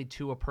specifically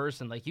to a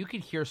person. Like you could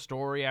hear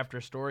story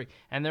after story,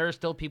 and there are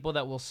still people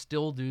that will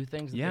still do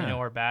things that they know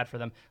are bad for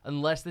them,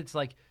 unless it's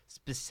like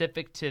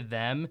specific to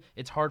them.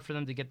 It's hard for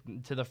them to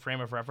get to the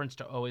frame of reference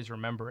to always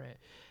remember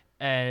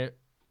it.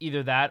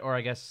 Either that, or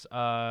I guess.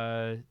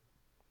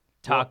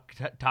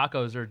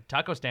 Tacos or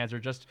taco stands are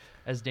just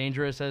as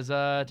dangerous as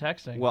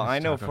texting. Well, I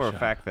know for a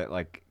fact that,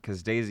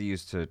 because Daisy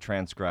used to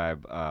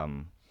transcribe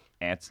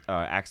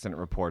accident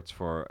reports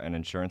for an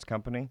insurance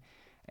company,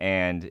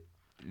 and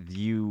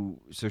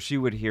so she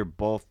would hear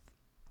both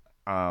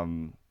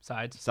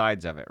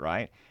sides of it,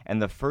 right?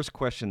 And the first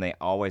question they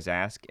always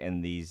ask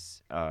in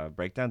these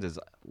breakdowns is,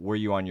 "Were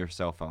you on your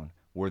cell phone?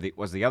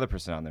 Was the other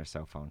person on their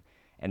cell phone?"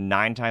 And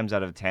 9 times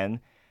out of 10.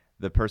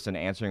 The person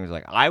answering was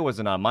like, I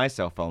wasn't on my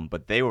cell phone,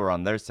 but they were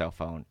on their cell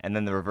phone. And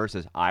then the reverse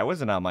is, I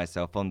wasn't on my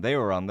cell phone, they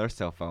were on their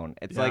cell phone.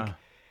 It's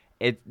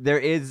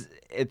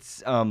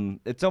it's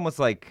almost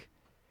like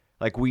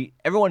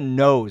everyone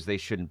knows they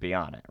shouldn't be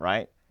on it,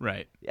 right?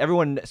 Right.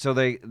 Everyone, so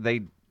they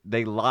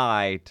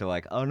lie to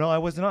like, oh no, I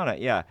wasn't on it.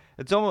 Yeah.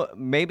 It's almost,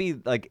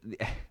 maybe like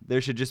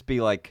there should just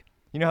be like,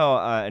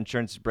 how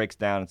insurance breaks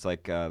down. It's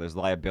like there's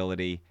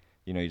liability,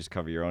 you just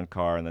cover your own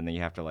car, and then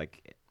you have to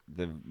like,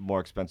 the more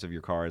expensive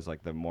your car is,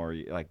 like the more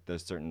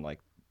there's certain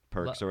like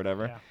perks or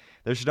whatever. Yeah.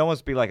 There should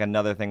almost be like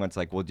another thing where it's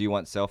like, well, do you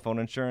want cell phone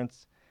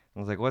insurance? I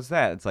was like, what's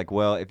that? It's like,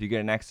 well, if you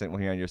get an accident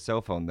when you're on your cell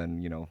phone,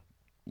 then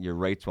your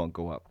rates won't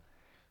go up,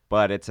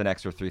 but it's an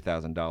extra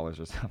 $3,000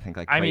 or something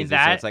like crazy. I mean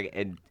that. So it's like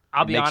it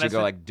makes you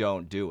go like,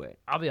 don't do it.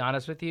 I'll be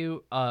honest with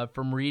you.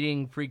 From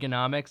reading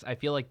Freakonomics, I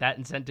feel like that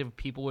incentive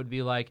people would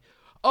be like,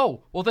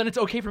 oh, well then it's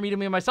okay for me to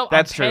be myself.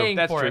 That's I'm paying true.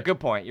 That's for true. it. Good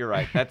point. You're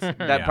right.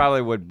 That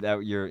probably would.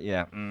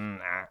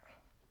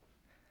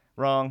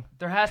 Wrong.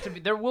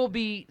 There will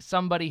be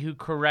somebody who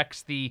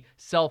corrects the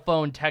cell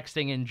phone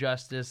texting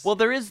injustice. Well,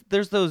 there's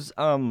those.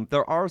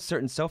 There are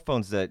certain cell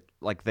phones that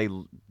like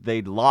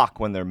they lock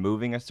when they're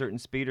moving a certain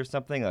speed or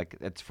something. Like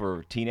it's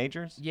for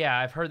teenagers. Yeah,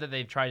 I've heard that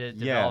they've tried to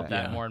develop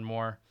that more and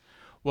more.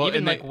 Well,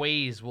 even like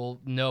Waze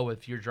will know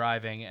if you're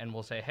driving and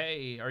will say,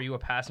 "Hey, are you a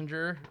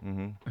passenger?"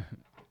 Mm-hmm.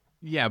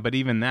 Yeah, but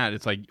even that,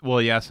 it's like,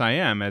 well, yes, I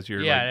am, as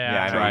you're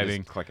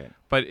driving. Click it.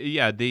 But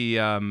yeah, the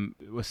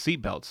with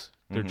seatbelts,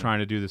 they're trying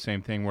to do the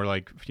same thing where,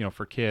 like,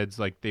 for kids,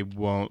 like, they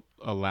won't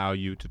allow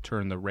you to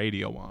turn the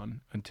radio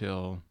on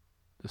until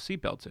the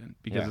seatbelt's in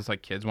because it's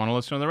like kids want to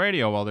listen to the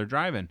radio while they're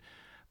driving.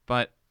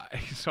 But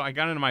so I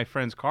got into my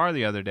friend's car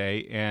the other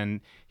day,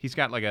 and he's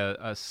got like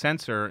a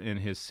sensor in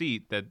his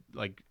seat that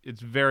like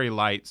it's very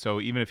light.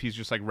 So even if he's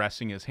just like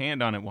resting his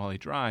hand on it while he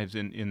drives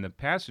in the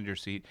passenger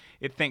seat,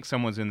 it thinks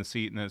someone's in the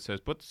seat, and then it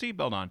says, put the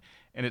seatbelt on.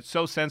 And it's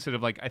so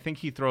sensitive. Like I think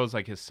he throws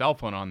like his cell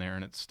phone on there,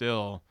 and it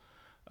still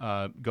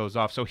goes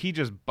off. So he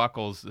just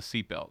buckles the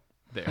seatbelt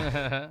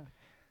there.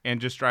 And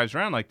just drives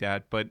around like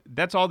that. But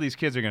that's all these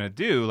kids are going to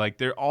do. Like,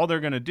 they're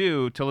going to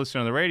do to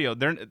listen to the radio.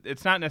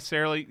 It's not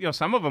necessarily,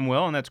 some of them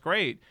will, and that's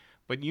great.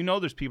 But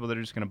there's people that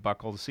are just going to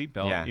buckle the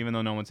seatbelt, even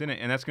though no one's in it.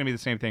 And that's going to be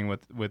the same thing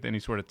with any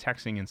sort of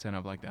texting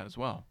incentive like that as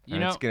well.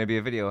 It's going to be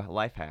a video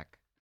life hack.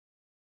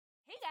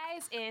 Hey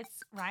guys,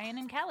 it's Ryan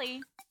and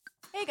Kelly.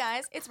 Hey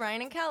guys, it's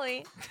Ryan and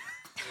Kelly.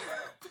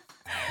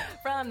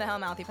 From the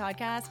Hellmouthy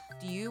podcast.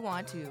 Do you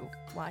want to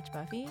watch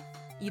Buffy,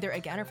 either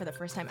again or for the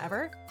first time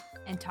ever?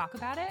 And talk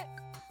about it?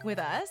 With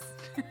us?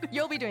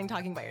 You'll be doing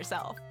talking by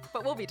yourself,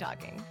 but we'll be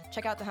talking.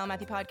 Check out the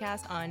Hellmouthy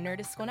podcast on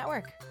Nerdist School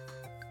Network.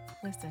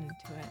 Listen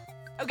to it.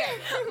 Okay,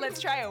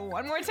 let's try it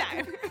one more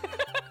time.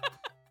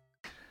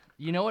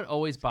 You know what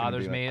always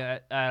bothers me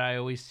that I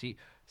always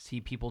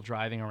see people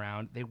driving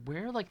around? They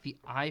wear like the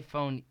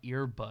iPhone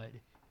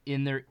earbud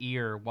in their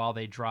ear while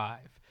they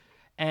drive.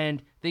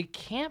 And they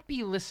can't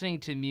be listening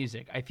to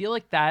music. I feel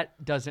like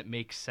that doesn't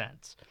make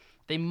sense.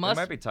 They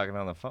might be talking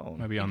on the phone.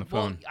 Maybe on the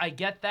phone. Well, I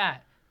get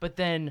that.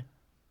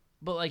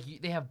 But like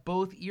they have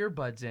both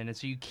earbuds in, and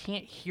so you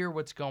can't hear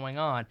what's going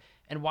on.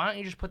 And why don't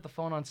you just put the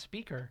phone on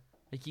speaker?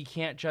 Like you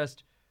can't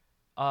just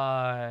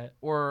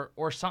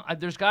or some.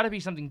 There's got to be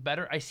something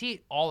better. I see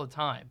it all the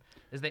time.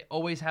 Is they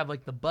always have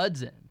like the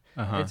buds in.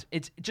 Uh-huh.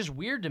 It's just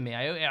weird to me.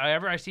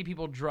 I see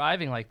people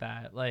driving like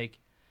that. Like,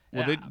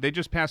 well, they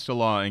just passed a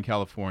law in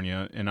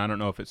California, and I don't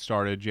know if it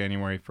started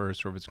January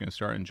 1st or if it's going to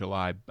start in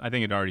July. I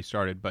think it already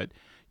started, but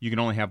you can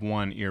only have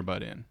one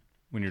earbud in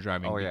when you're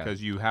driving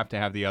because you have to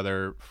have the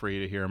other free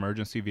to hear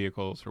emergency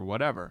vehicles or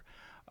whatever.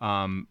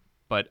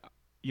 But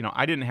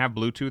I didn't have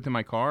Bluetooth in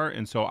my car,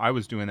 and so I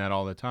was doing that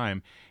all the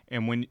time.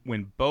 And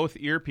when both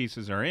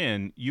earpieces are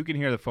in, you can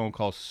hear the phone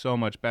call so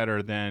much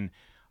better than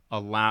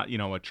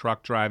a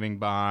truck driving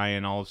by,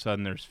 and all of a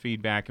sudden there's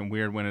feedback and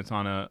weird when it's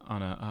on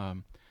a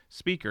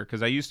speaker.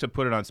 Because I used to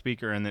put it on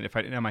speaker, and then if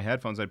I didn't have my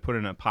headphones, I'd put it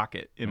in a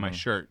pocket in my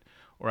shirt,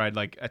 or I'd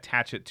like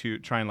attach it to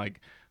try and like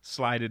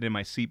slide it in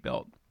my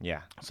seatbelt.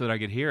 Yeah. So that I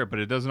could hear it, but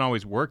it doesn't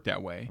always work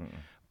that way.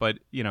 But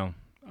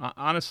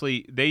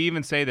honestly, they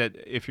even say that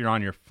if you're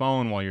on your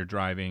phone while you're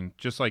driving,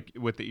 just like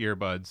with the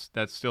earbuds,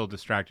 that's still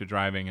distracted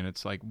driving, and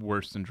it's like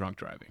worse than drunk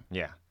driving.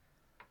 Yeah.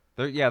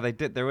 They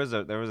did. There was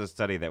a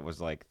study that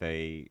was like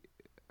they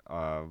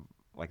had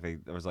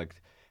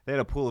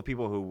a pool of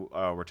people who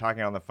were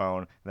talking on the phone,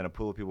 and then a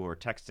pool of people who were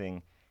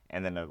texting,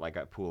 and then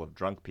a pool of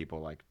drunk people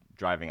like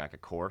driving like a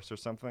course or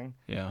something.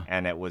 Yeah.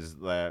 And it was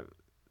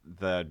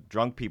the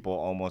drunk people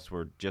almost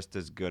were just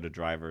as good at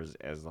drivers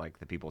as like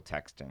the people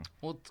texting.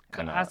 Well,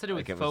 it has to do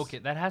with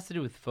focus. That has to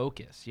do with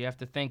focus. You have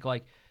to think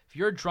like if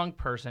you're a drunk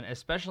person,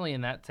 especially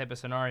in that type of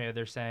scenario,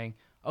 they're saying,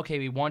 okay,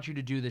 we want you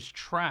to do this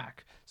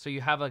track. So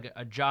you have like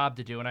a job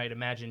to do. And I'd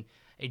imagine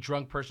a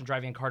drunk person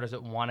driving a car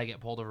doesn't want to get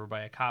pulled over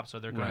by a cop. So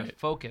they're going to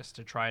focus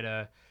to try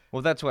to.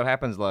 Well, that's what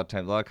happens a lot of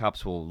times. A lot of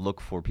cops will look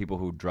for people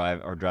who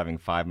are driving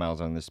 5 miles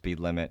on the speed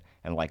limit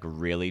and like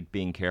really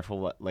being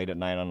careful late at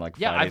night on like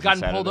Fridays I've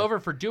gotten and pulled Saturdays over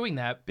for doing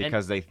that.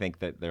 because they think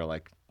that they're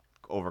like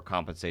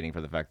overcompensating for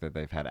the fact that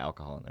they've had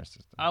alcohol in their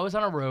system. I was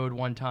on a road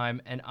one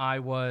time, and I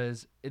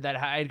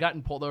had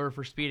gotten pulled over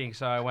for speeding,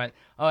 so I went,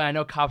 oh, I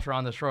know cops are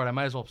on this road. I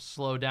might as well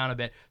slow down a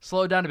bit.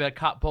 A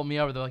cop pulled me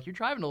over. They're like, you're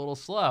driving a little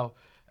slow.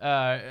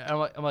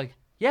 I'm like,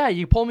 yeah,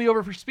 you pulled me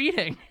over for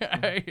speeding.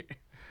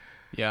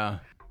 Yeah.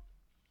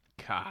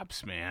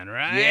 Cops, man,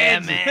 right? Yeah,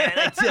 man,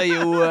 I tell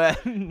you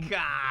what.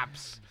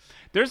 Cops.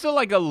 There's a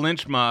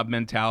lynch mob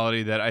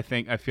mentality that I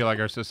feel like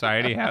our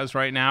society has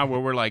right now, where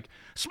we're like,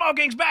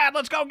 smoking's bad,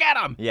 let's go get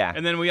them. Yeah.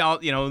 And then we all,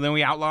 then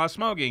we outlaw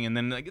smoking, and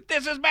then like,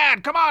 this is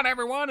bad, come on,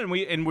 everyone,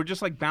 and we're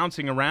just like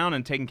bouncing around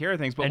and taking care of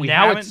things, but and we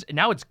now haven't.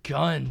 Now it's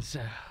guns.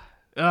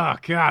 Oh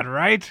God,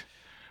 right?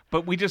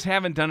 But we just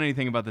haven't done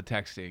anything about the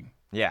texting.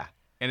 Yeah.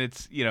 And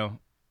it's,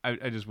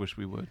 I just wish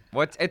we would.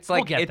 It's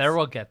like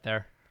We'll get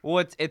there.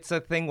 Well, it's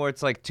a thing where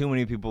it's like too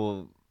many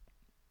people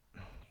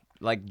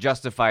like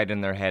justify it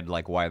in their head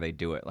like why they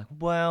do it. Like,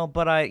 well,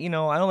 but I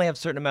only have a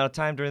certain amount of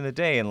time during the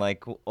day, and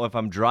like if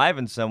I'm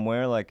driving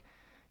somewhere, like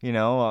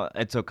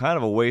it's a kind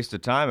of a waste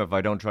of time if I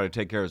don't try to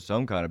take care of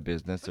some kind of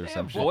business or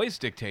some shit. Voice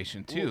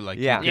dictation too, like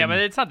Yeah, but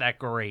it's not that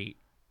great.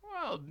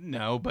 Well,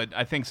 no, but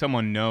I think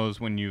someone knows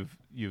when you've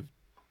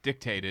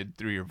dictated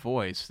through your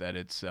voice that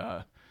it's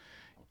the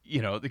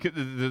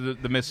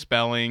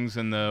misspellings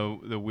and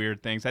the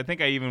weird things. I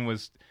think I even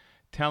was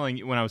telling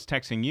you when I was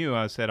texting you,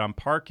 I said I'm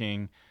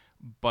parking,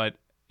 but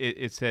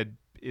it said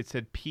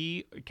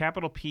P,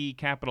 capital P,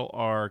 capital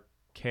R,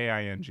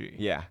 K-I-N-G.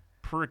 Yeah.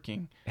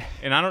 Parking.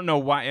 And I don't know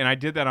why, and I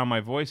did that on my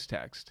voice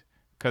text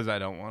because I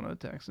don't want to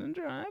text and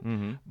drive.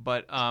 Mm-hmm.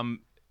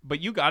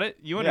 But you got it.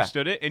 You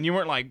understood it, and you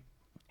weren't like,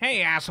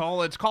 hey,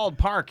 asshole, it's called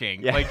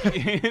parking. Yeah.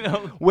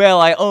 Like, Well,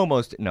 I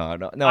almost I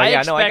got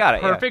I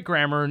it. Perfect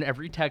grammar in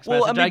every text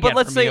Well, message I get but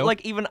let's from say you.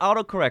 like even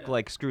autocorrect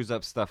like screws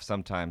up stuff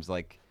sometimes.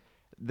 Like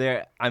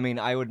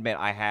I would admit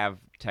I have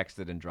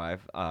texted and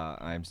drive.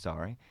 I'm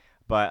sorry,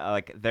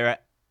 but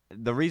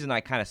the reason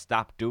I kind of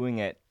stopped doing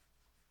it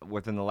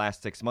within the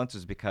last 6 months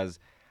is because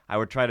I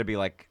would try to be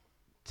like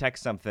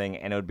text something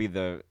and it would be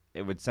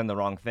it would send the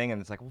wrong thing,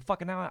 and it's like, well,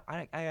 fucking now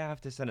I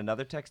have to send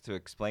another text to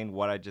explain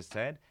what I just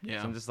said. Yeah.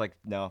 So I'm just like,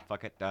 no,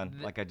 fuck it, done.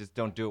 Like I just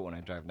don't do it when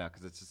I drive now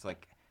because it's just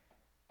like,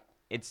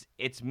 it's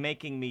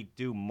making me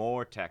do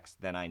more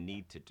text than I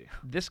need to do.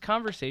 This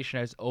conversation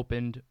has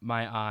opened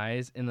my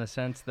eyes in the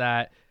sense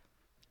that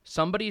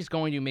somebody's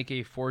going to make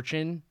a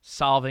fortune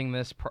solving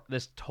this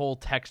whole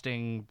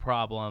texting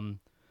problem,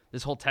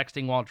 this whole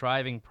texting while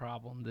driving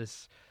problem,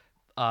 this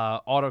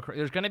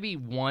there's going to be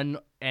one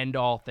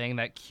end-all thing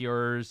that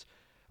cures.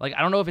 Like,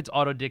 I don't know if it's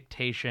auto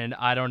dictation.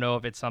 I don't know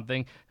if it's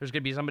something. There's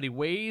going to be somebody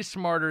way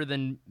smarter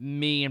than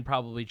me and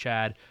probably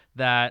Chad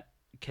that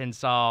can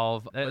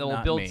solve.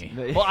 not build.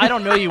 me. Well, I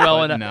don't know you well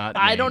But enough. not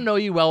I me. don't know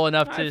you well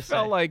enough to I say.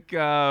 felt like you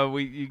I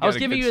was got a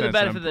giving good you the sense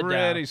benefit that of the I'm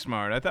doubt. pretty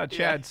smart. I thought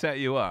Chad set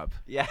you up.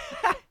 Yeah.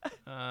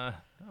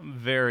 I'm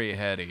very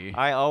heady.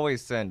 I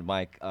always send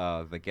Mike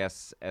the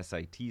guest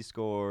SIT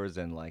scores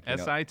and like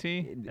SIT?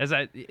 As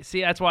I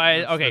see, that's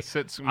why. Okay,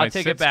 My I'll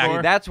take sit it back.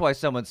 score? That's why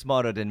someone's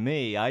smarter than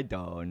me. I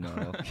don't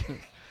know.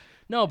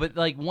 No, but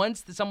like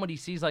once somebody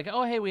sees like,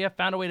 oh, hey, we have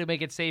found a way to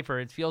make it safer,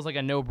 it feels like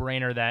a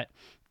no-brainer that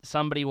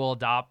somebody will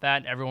adopt that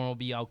and everyone will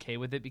be okay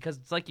with it, because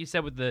it's like you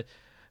said with the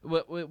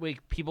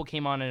people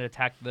came on and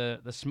attacked the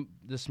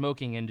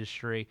smoking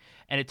industry,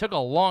 and it took a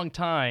long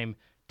time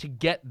to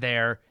get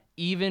there,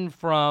 even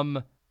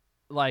from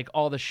like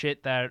all the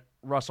shit that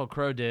Russell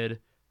Crowe did,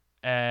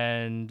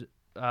 and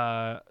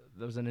that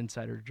was an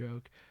insider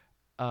joke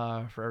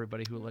for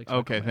everybody who likes.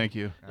 Okay, Aquaman. thank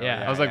you.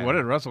 Yeah. I was like, yeah. what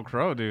did Russell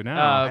Crowe do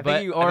now? I but-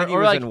 think, or- he or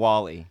was like- in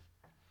Wall-E.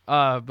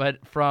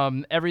 But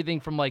from everything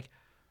from like,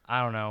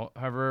 I don't know,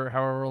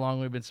 however long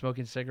we've been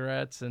smoking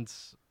cigarettes,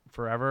 since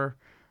forever,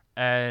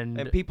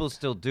 and people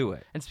still do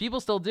it. people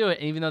still do it,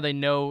 and even though they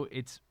know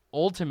it's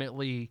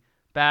ultimately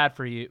bad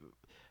for you,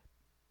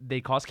 they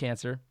cause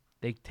cancer,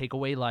 they take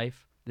away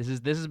life. This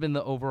has been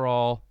the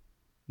overall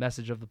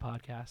message of the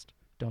podcast.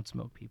 Don't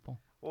smoke, people.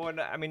 Well,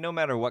 I mean, no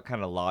matter what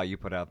kind of law you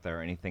put out there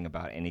or anything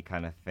about any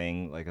kind of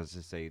thing, like let's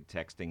just say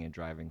texting and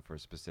driving for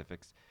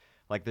specifics,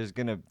 like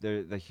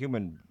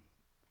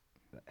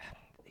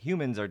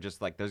humans are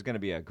just like, there's gonna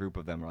be a group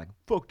of them who are like,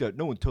 fuck that,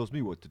 no one tells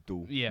me what to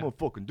do. Yeah. I'm gonna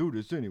fucking do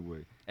this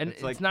anyway. And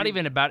it's like not people-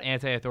 even about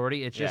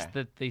anti-authority. It's just Yeah.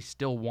 that they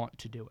still want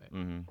to do it.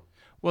 Mm-hmm.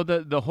 Well,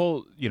 the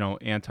whole,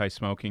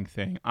 anti-smoking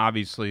thing,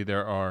 obviously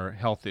there are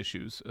health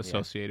issues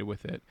associated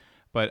with it.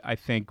 But I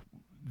think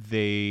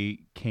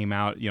they came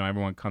out,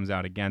 everyone comes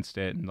out against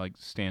it and like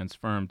stands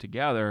firm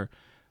together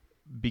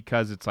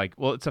because it's like,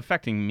 well, it's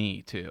affecting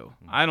me too.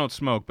 I don't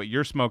smoke, but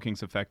your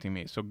smoking's affecting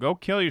me. So go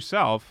kill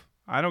yourself.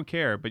 I don't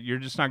care, but you're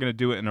just not going to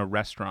do it in a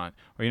restaurant,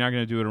 or you're not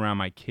going to do it around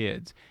my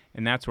kids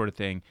and that sort of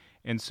thing.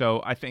 And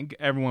so I think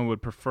everyone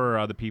would prefer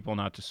other people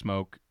not to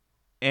smoke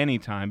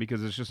anytime,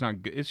 because it's just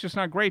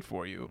not great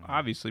for you,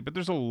 obviously. But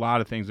there's a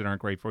lot of things that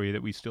aren't great for you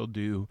that we still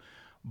do.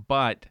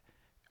 But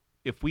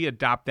if we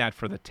adopt that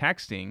for the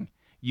texting,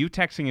 you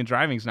texting and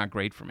driving is not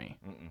great for me.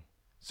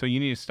 So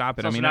you need to stop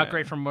it. It's also not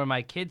great from when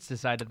my kids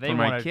decide that they for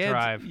my want to kids,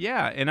 drive.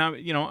 Yeah, and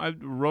I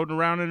rode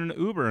around in an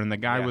Uber, and the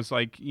guy Yeah. was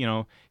like, he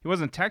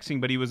wasn't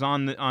texting, but he was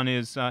on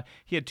his.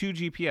 He had two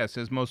GPS,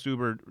 as most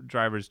Uber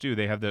drivers do.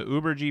 They have the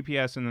Uber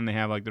GPS, and then they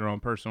have like their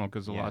own personal,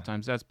 because a lot of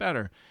times that's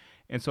better.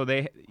 And so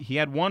he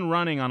had one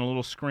running on a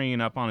little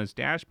screen up on his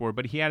dashboard,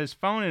 but he had his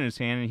phone in his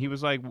hand, and he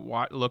was like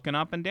looking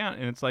up and down,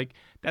 and it's like,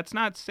 that's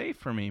not safe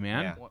for me,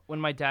 man. Yeah. When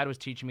my dad was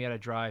teaching me how to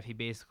drive, he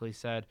basically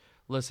said,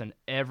 listen,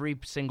 every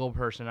single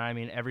person,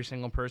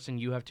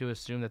 you have to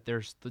assume that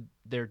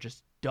they're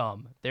just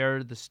dumb.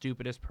 They're the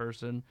stupidest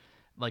person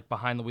like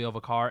behind the wheel of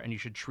a car, and you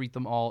should treat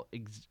them all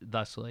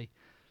thusly.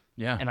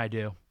 Yeah. And I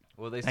do.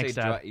 Well, they Thanks,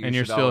 say Dad. And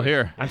you're still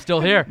here. I'm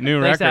still here.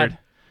 New Thanks, record.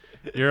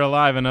 Dad. You're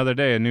alive another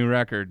day, a new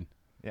record.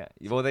 Yeah.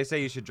 Well, they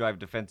say you should drive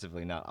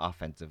defensively, not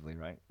offensively,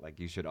 right? Like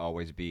you should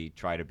always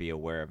try to be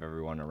aware of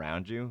everyone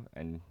around you,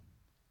 and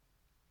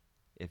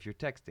if you're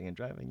texting and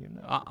driving, you're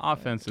not.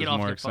 Offense Get is off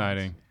more your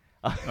exciting.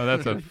 Oh,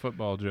 that's a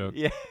football joke.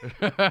 Yeah.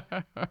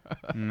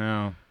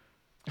 No.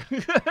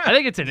 I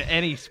think it's in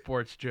any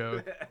sports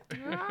joke.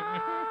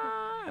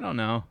 I don't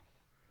know.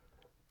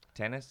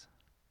 Tennis?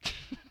 Does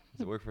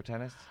it work for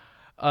tennis?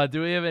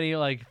 Do we have any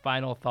like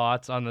final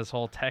thoughts on this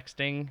whole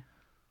texting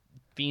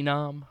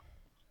phenom?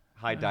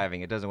 High diving.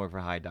 It doesn't work for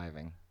high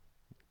diving.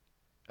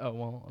 Oh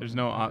well, There's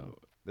no.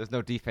 There's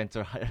no defense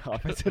or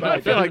offense. But I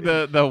feel like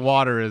the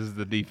water is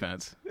the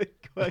defense.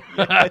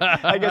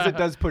 I guess it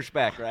does push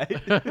back, right?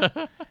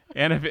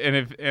 And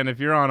if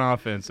you're on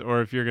offense,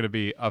 or if you're going to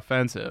be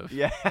offensive,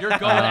 Yeah. You're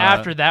going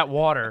after that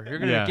water. You're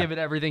gonna yeah. give it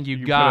everything you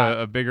you got.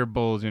 put a bigger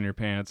bulge in your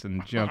pants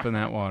and jump in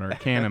that water.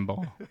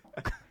 Cannonball.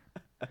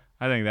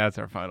 I think that's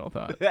our final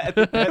thought.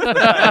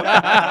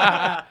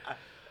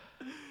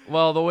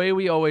 Well, the way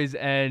we always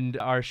end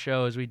our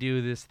show is we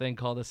do this thing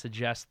called a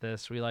Suggest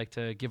This. We like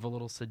to give a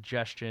little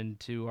suggestion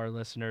to our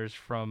listeners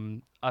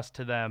from us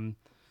to them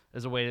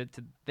as a way that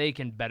they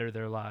can better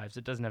their lives.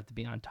 It doesn't have to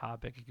be on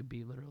topic. It could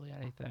be literally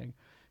anything.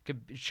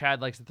 Chad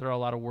likes to throw a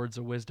lot of words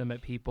of wisdom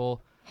at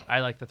people.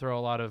 I like to throw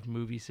a lot of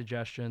movie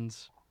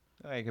suggestions.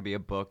 It could be a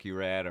book you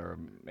read, or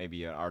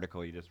maybe an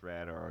article you just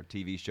read, or a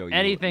TV show.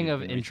 Anything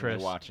of recently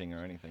interest. watching,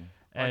 or anything.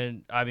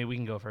 And I mean, we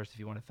can go first if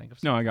you want to think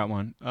of No, something. I got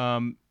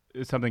one.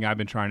 It's something I've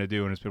been trying to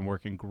do, and it's been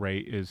working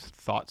great, is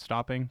thought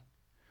stopping.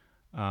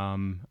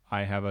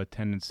 I have a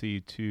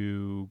tendency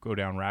to go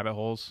down rabbit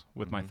holes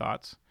with my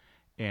thoughts.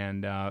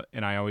 And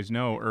I always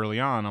know early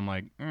on, I'm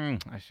like,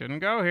 I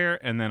shouldn't go here.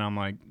 And then I'm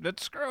like,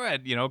 let's screw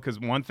it, because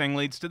one thing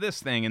leads to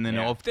this thing. And then,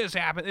 if this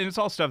happens, and it's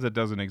all stuff that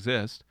doesn't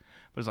exist.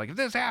 But it's like, if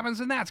this happens,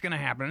 then that's going to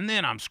happen. And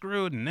then I'm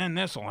screwed, and then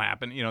this will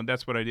happen.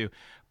 That's what I do.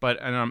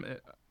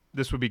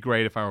 This would be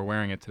great if I were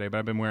wearing it today, but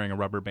I've been wearing a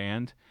rubber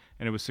band.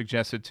 And it was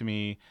suggested to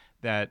me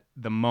that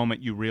the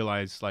moment you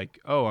realize, like,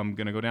 oh, I'm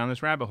going to go down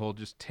this rabbit hole,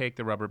 just take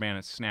the rubber band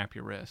and snap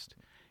your wrist.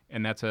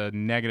 And that's a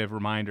negative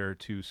reminder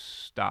to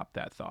stop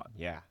that thought.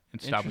 Yeah.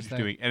 And stop what Interesting.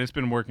 you're doing. And it's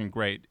been working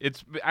great.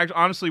 It's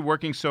honestly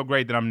working so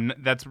great that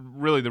that's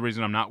really the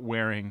reason I'm not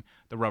wearing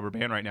the rubber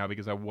band right now,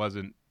 because I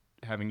wasn't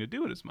having to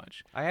do it as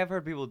much. I have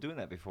heard people doing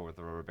that before with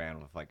the rubber band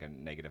with like a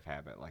negative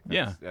habit. Like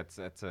Yeah. it's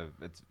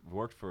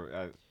worked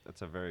for.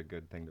 That's a very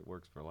good thing that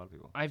works for a lot of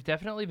people. I've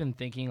definitely been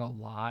thinking a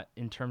lot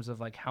in terms of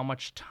like how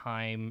much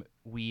time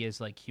we as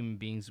like human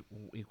beings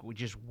we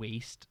just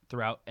waste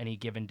throughout any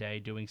given day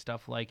doing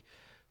stuff like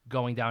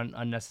going down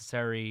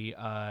unnecessary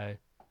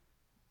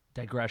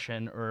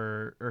digression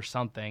or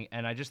something.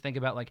 And I just think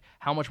about like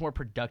how much more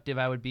productive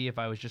I would be if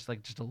I was just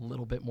a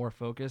little bit more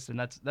focused. And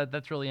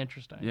that's really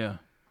interesting. Yeah.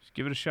 Just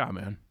give it a shot,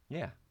 man.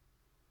 Yeah.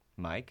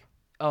 Mike.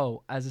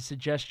 Oh, as a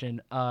suggestion,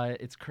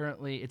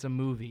 it's a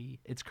movie.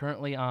 It's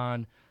currently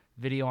on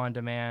video on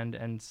demand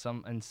and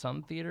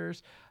some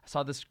theaters. I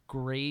saw this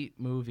great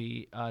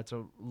movie. It's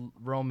a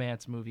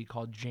romance movie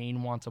called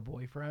Jane Wants a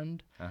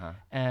Boyfriend,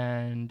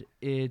 and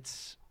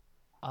it's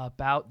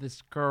about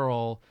this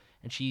girl,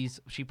 and she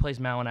plays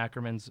Malin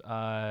Ackerman's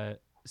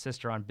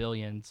sister on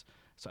Billions.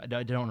 So I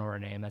don't know her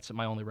name. That's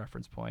my only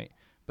reference point.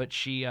 But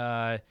she's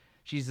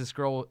this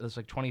girl, this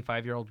like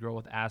 25-year-old girl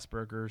with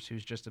Asperger's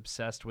who's just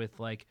obsessed with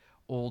like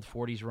old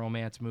 40s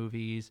romance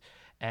movies,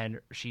 and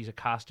she's a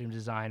costume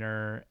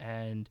designer,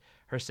 and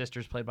her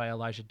sister's played by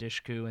Elijah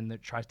Dushku, and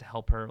that tries to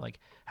help her like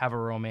have a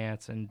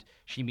romance, and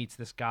she meets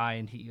this guy,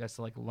 and he has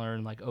to like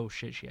learn like, oh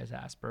shit, she has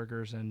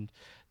Asperger's, and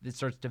it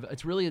starts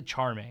it's really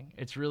charming.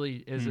 It's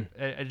really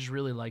I just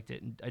really liked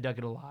it, and I dug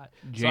it a lot.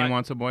 Jane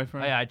Wants a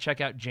Boyfriend? Yeah, I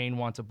check out Jane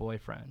Wants a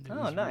Boyfriend. It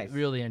was nice.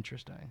 really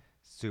interesting.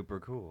 Super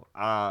cool.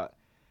 I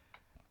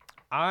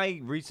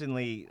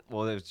recently, it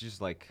was just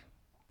like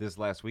this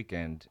last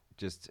weekend,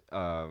 just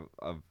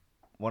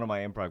one of my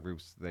improv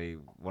groups,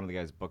 one of the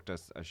guys booked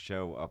us a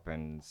show up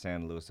in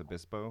San Luis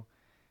Obispo.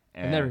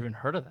 I've never even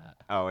heard of that.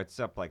 Oh, it's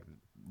up like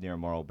near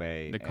Morro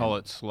Bay. They call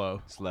it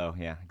Slow. Slow,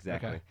 yeah,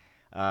 exactly.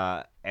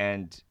 Okay.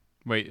 And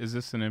Wait, is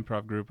this an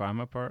improv group I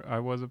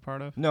was a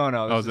part of? no,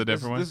 Oh, it's a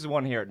different one? This is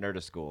one here at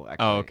Nerdist School,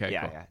 actually. Oh, okay,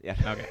 yeah, cool. yeah.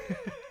 Okay.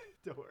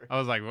 Don't worry. I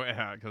was like,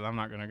 because I'm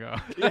not going to go.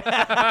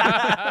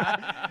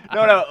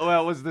 No,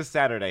 well, it was this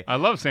Saturday. I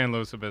love San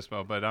Luis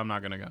Obispo, but I'm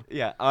not going to go.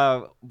 Yeah,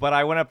 but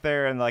I went up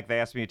there and like they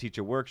asked me to teach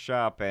a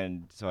workshop,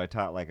 and so I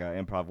taught like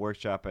an improv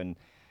workshop, and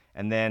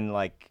then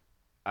like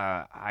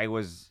I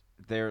was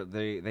there.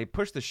 They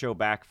pushed the show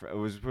back. We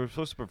were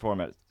supposed to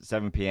perform at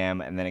 7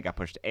 p.m. and then it got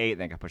pushed to 8,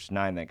 then it got pushed to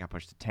 9, then it got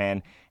pushed to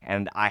 10,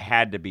 and I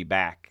had to be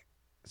back,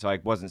 so I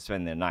wasn't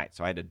spending the night.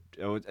 So I had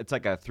to. It's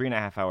like a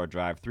 3.5 hour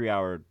drive, 3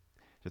 hour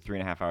to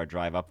 3.5 hour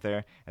drive up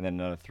there, and then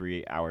another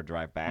 3 hour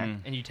drive back.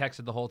 And you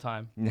texted the whole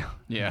time. No,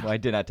 Yeah. well, I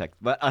did not text,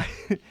 but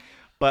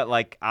but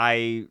like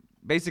I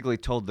basically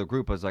told the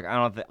group, I was like,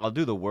 I'll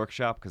do the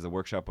workshop, because the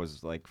workshop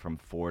was like from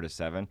 4 to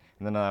 7,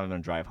 and then I'm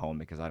gonna drive home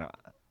because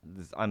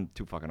I'm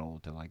too fucking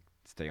old to like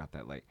stay out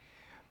that late.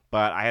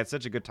 But I had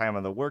such a good time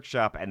on the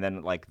workshop, and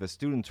then like the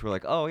students were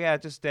like, "Oh yeah,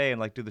 just stay and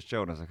like do the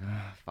show." And I was like,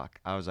 oh, "Fuck!"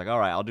 I was like, "All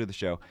right, I'll do the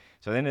show."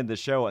 So then did the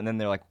show, and then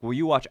they're like, "Will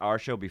you watch our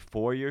show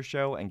before your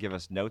show and give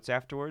us notes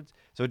afterwards?"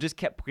 So it just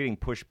kept getting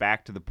pushed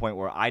back to the point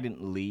where I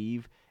didn't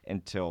leave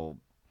until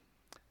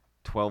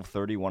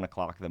 12:30, 1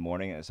 o'clock in the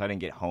morning, so I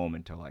didn't get home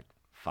until like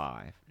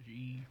 5.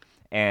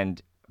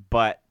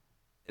 But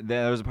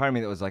there was a part of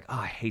me that was like, "Oh,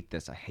 I hate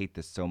this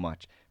so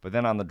much." But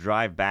then on the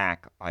drive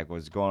back, I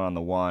was going on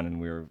the 1, and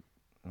we were.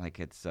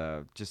 Like it's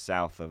just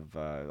south of,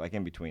 like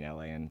in between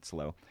LA and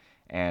SLO.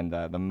 And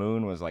the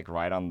moon was like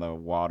right on the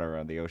water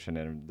of the ocean.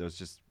 And there's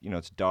just,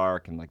 it's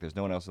dark and like there's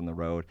no one else on the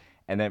road.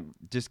 And it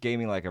just gave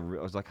me like I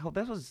was like, oh,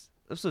 this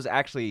was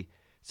actually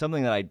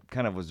something that I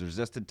kind of was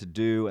resistant to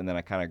do. And then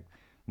I kind of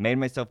made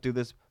myself do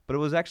this. But it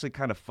was actually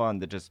kind of fun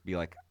to just be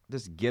like,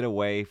 just get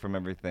away from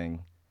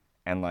everything.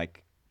 And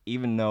like,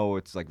 even though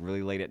it's like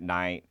really late at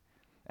night,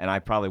 and I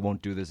probably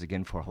won't do this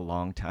again for a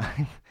long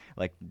time,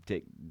 like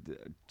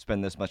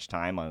spend this much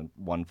time on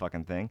one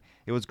fucking thing.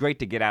 It was great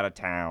to get out of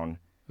town.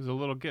 It was a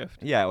little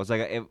gift. Yeah, it was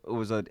like it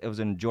was an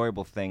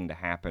enjoyable thing to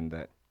happen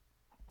that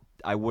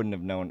I wouldn't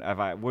have known if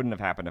I wouldn't have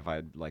happened if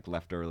I'd like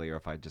left early, or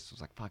if I just was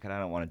like, fuck it, I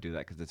don't want to do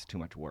that because it's too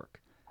much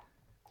work.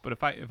 But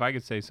if I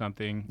could say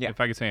something, Yeah.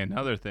 if I could say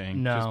another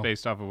thing, No. just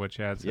based off of what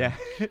Chad said,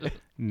 Yeah.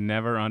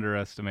 never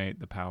underestimate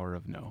the power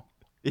of no.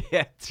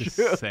 Yeah, Just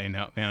true. say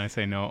no. Man, I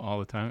say no all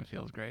the time. It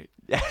feels great.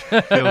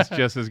 It feels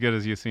just as good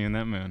as you seeing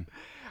that moon.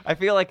 I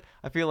feel like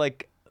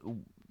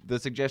the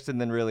suggestion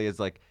then really is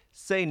like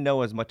say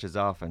no as much as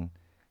often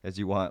as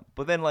you want,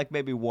 but then like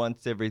maybe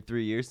once every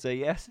 3 years say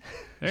yes.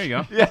 There you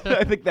go. Yeah,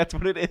 I think that's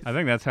what it is. I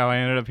think that's how I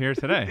ended up here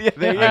today. Yeah,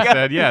 there you I go.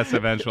 said yes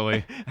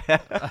eventually.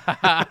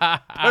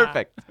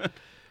 Perfect.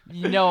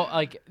 You know,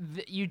 like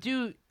you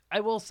do. I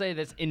will say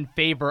this in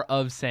favor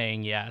of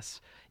saying yes,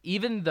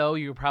 even though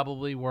you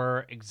probably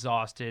were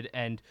exhausted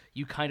and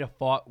you kind of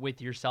fought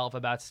with yourself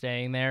about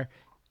staying there.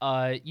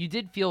 You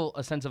did feel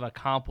a sense of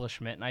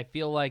accomplishment, and I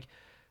feel like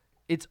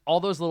it's all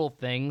those little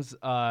things.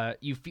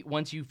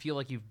 Once you feel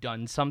like you've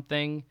done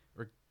something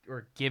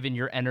or given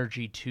your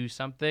energy to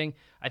something,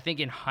 I think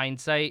in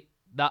hindsight,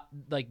 that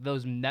like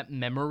that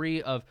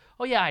memory of,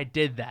 oh yeah, I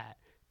did that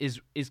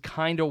is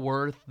kind of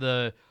worth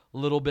the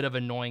little bit of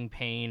annoying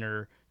pain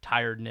or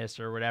tiredness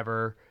or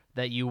whatever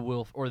that you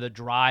will, or the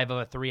drive of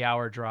a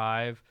 3-hour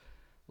drive.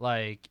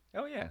 Like,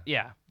 Oh yeah.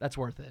 yeah, that's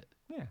worth it.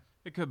 Yeah.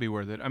 It could be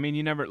worth it. I mean,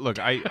 you never look.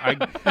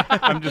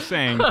 I'm just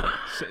saying,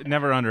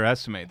 never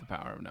underestimate the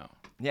power of no.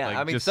 Yeah, Like,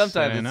 I mean just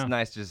sometimes say it's no.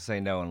 nice just to say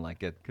no and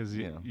like it Because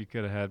you know. you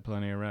could have had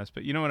plenty of rest.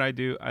 But you know what I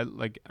do?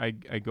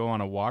 I go on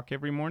a walk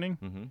every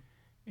morning,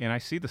 and I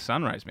see the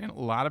sunrise, man. A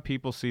lot of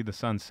people see the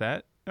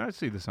sunset. I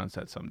see the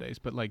sunset some days,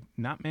 but like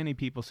not many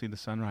people see the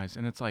sunrise.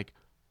 And it's like,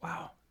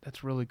 wow,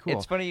 that's really cool.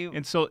 It's funny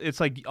And so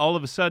it's like all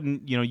of a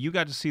sudden, you know, you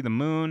got to see the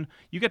moon.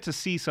 You get to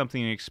see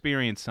something and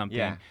experience something.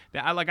 Yeah.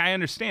 That I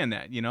understand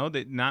that, you know,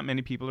 that not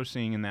many people are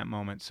seeing in that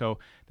moment. So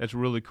that's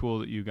really cool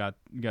that you got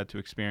to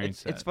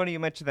experience that. It's funny you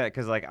mentioned that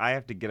because like I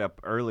have to get up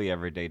early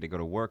every day to go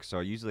to work, so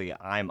usually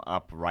I'm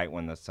up right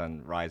when the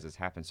sunrises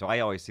happen. So I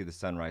always see the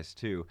sunrise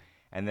too.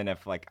 And then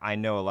if like I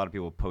know a lot of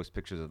people post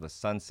pictures of the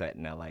sunset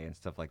in LA and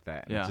stuff like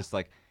that. And Yeah. It's just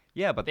like,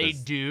 yeah, but They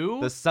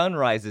do? the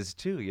sunrises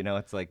too. You know,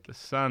 it's like The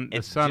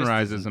it's just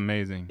sunrise as- is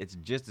amazing. it's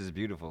just as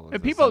beautiful. As And the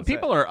people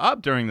sunset. are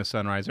up during the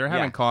sunrise. They're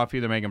having Yeah. coffee.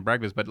 They're making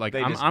breakfast. But like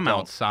They just I'm don't.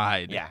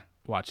 outside, Yeah.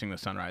 watching the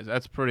sunrise.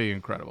 That's pretty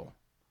incredible.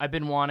 I've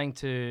been wanting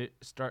to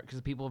start, because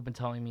people have been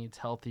telling me it's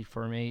healthy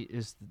for me,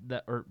 is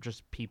that, or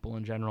just people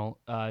in general,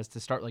 is to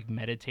start like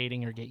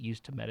meditating or get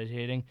used to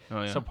meditating.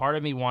 Oh, yeah. So part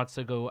of me wants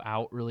to go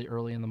out really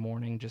early in the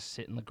morning, just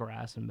sit in the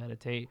grass and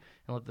meditate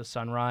and let the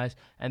sun rise.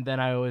 And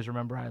then I always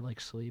remember I like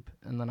sleep,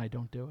 and then I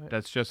don't do it.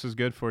 That's just as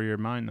good for your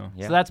mind, though.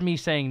 Yeah. So that's me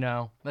saying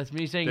no. That's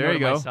me saying There no you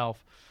to go.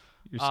 myself.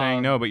 You're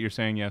saying no, but you're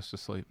saying yes to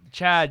sleep.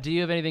 Chad, do you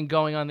have anything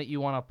going on that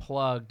you want to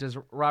plug? Does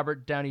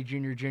Robert Downey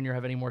Jr.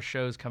 have any more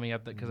shows coming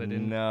up? Because I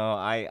didn't. No,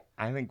 I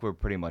think we're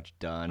pretty much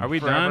done. Are we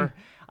Forever? done?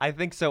 I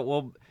think so.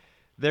 Well,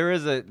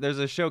 there's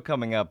a show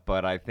coming up,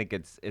 but I think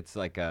it's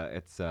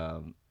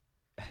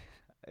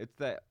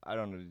that I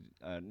don't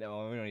know.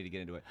 No, we don't need to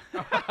get into it.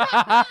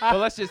 But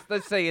let's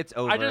say it's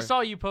over. I just saw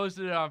you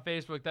posted it on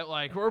Facebook that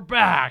like we're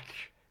back.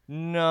 No,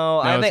 No,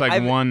 I it's think, like I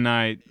thi- one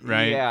night,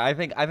 right? Yeah, I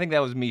think that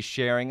was me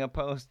sharing a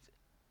post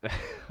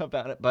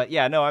about it. But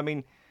yeah, no, I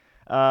mean,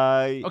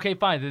 Okay,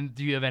 fine. Then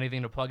do you have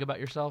anything to plug about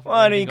yourself? or well,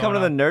 I mean, you anything come to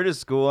the going Nerdist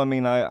School. I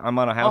mean, I'm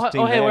on a on? house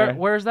team hey, there.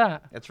 where's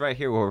that? It's right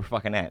here where we're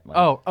fucking at. Mike.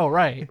 Oh,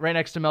 right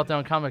next to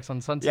Meltdown Comics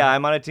on Sunset. Yeah,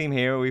 I'm on a team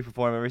here. We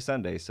perform every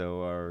Sunday.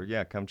 So,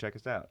 yeah, come check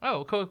us out.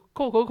 Oh,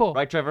 cool.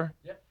 Right, Trevor?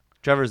 Yep.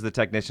 Trevor's the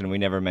technician. We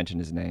never mention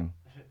his name.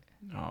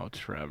 Oh,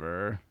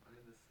 Trevor.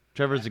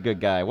 Trevor's a good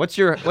guy. What's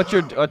your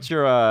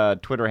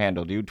Twitter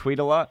handle? Do you tweet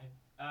a lot?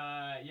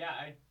 Yeah,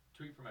 I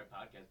tweet for my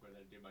podcast more than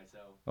I do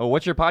myself. Oh,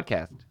 what's your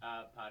podcast?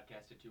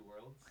 Podcast of Two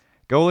Worlds.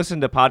 Go listen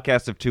to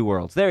Podcast of Two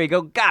Worlds. There you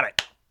go. Got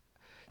it.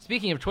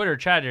 Speaking of Twitter,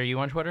 Chad, are you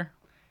on Twitter?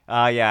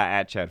 Yeah,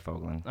 at Chad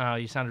Fogelin. Oh,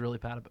 you sounded really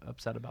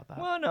upset about that.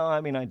 Well, no,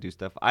 I mean, I do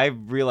stuff.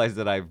 I've realized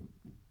that I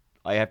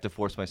have to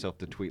force myself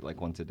to tweet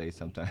like once a day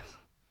sometimes.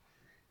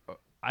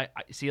 I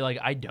see. Like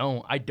I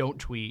don't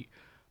tweet.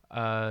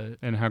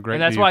 And how great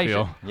And that's do you why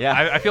feel?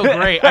 Yeah. I feel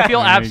great. I feel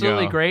There you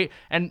absolutely go. great.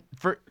 And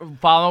for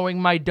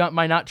following my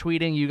not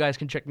tweeting, you guys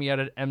can check me out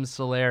at M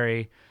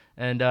Solari.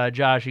 And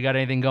Josh, you got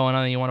anything going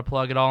on that you want to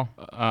plug at all?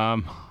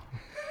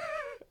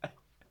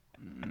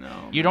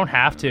 No. You don't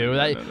have to.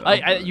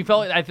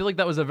 I feel like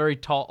that was a very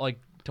tall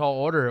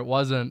order. It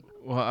wasn't.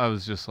 Well, I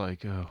was just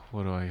like,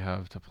 what do I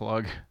have to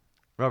plug?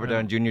 Robert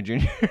Downey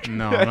Jr.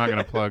 No, I'm not going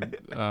to plug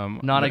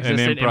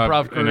Non-existent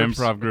improv an groups.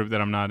 improv group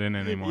that I'm not in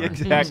anymore.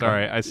 Exactly.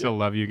 Sorry, I still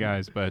love you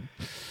guys, but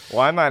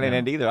Well, I'm not in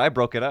it either. I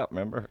broke it up,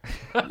 remember?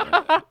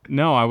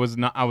 no, I was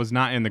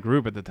not in the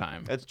group at the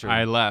time. That's true.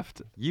 I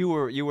left. You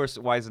were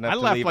wise enough I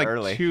to left leave like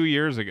early. 2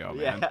 years ago,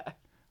 man. Yeah.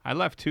 I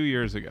left 2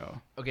 years ago.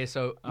 Okay,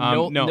 so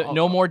No.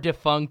 no more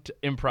defunct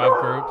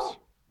improv groups.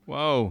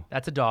 Whoa.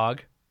 That's a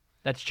dog.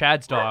 That's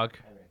Chad's dog.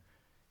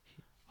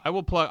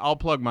 I'll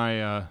plug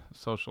my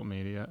social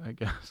media, I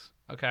guess.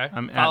 Okay.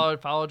 I'm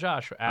Follow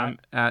Josh. I'm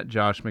at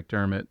Josh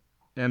McDermott,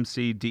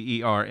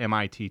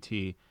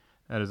 McDermott.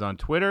 That is on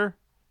Twitter.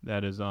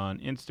 That is on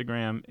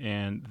Instagram,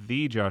 and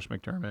the Josh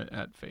McDermott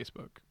at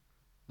Facebook.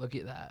 Look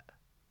at that.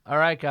 All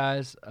right,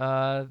 guys.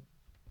 Have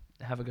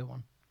a good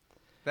one.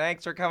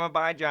 Thanks for coming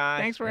by, John.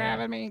 Thanks for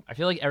having me. I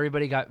feel like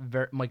everybody got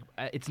very like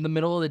it's in the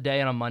middle of the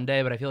day on a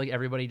Monday, but I feel like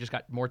everybody just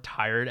got more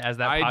tired as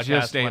that podcast I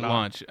just ate went on.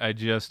 lunch. I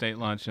just ate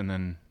lunch, and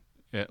then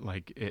it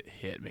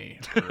hit me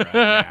right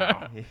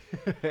now.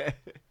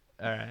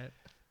 All right.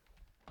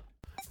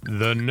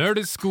 The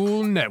Nerdist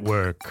School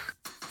Network.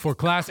 For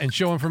class and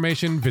show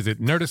information, visit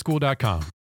nerdistschool.com.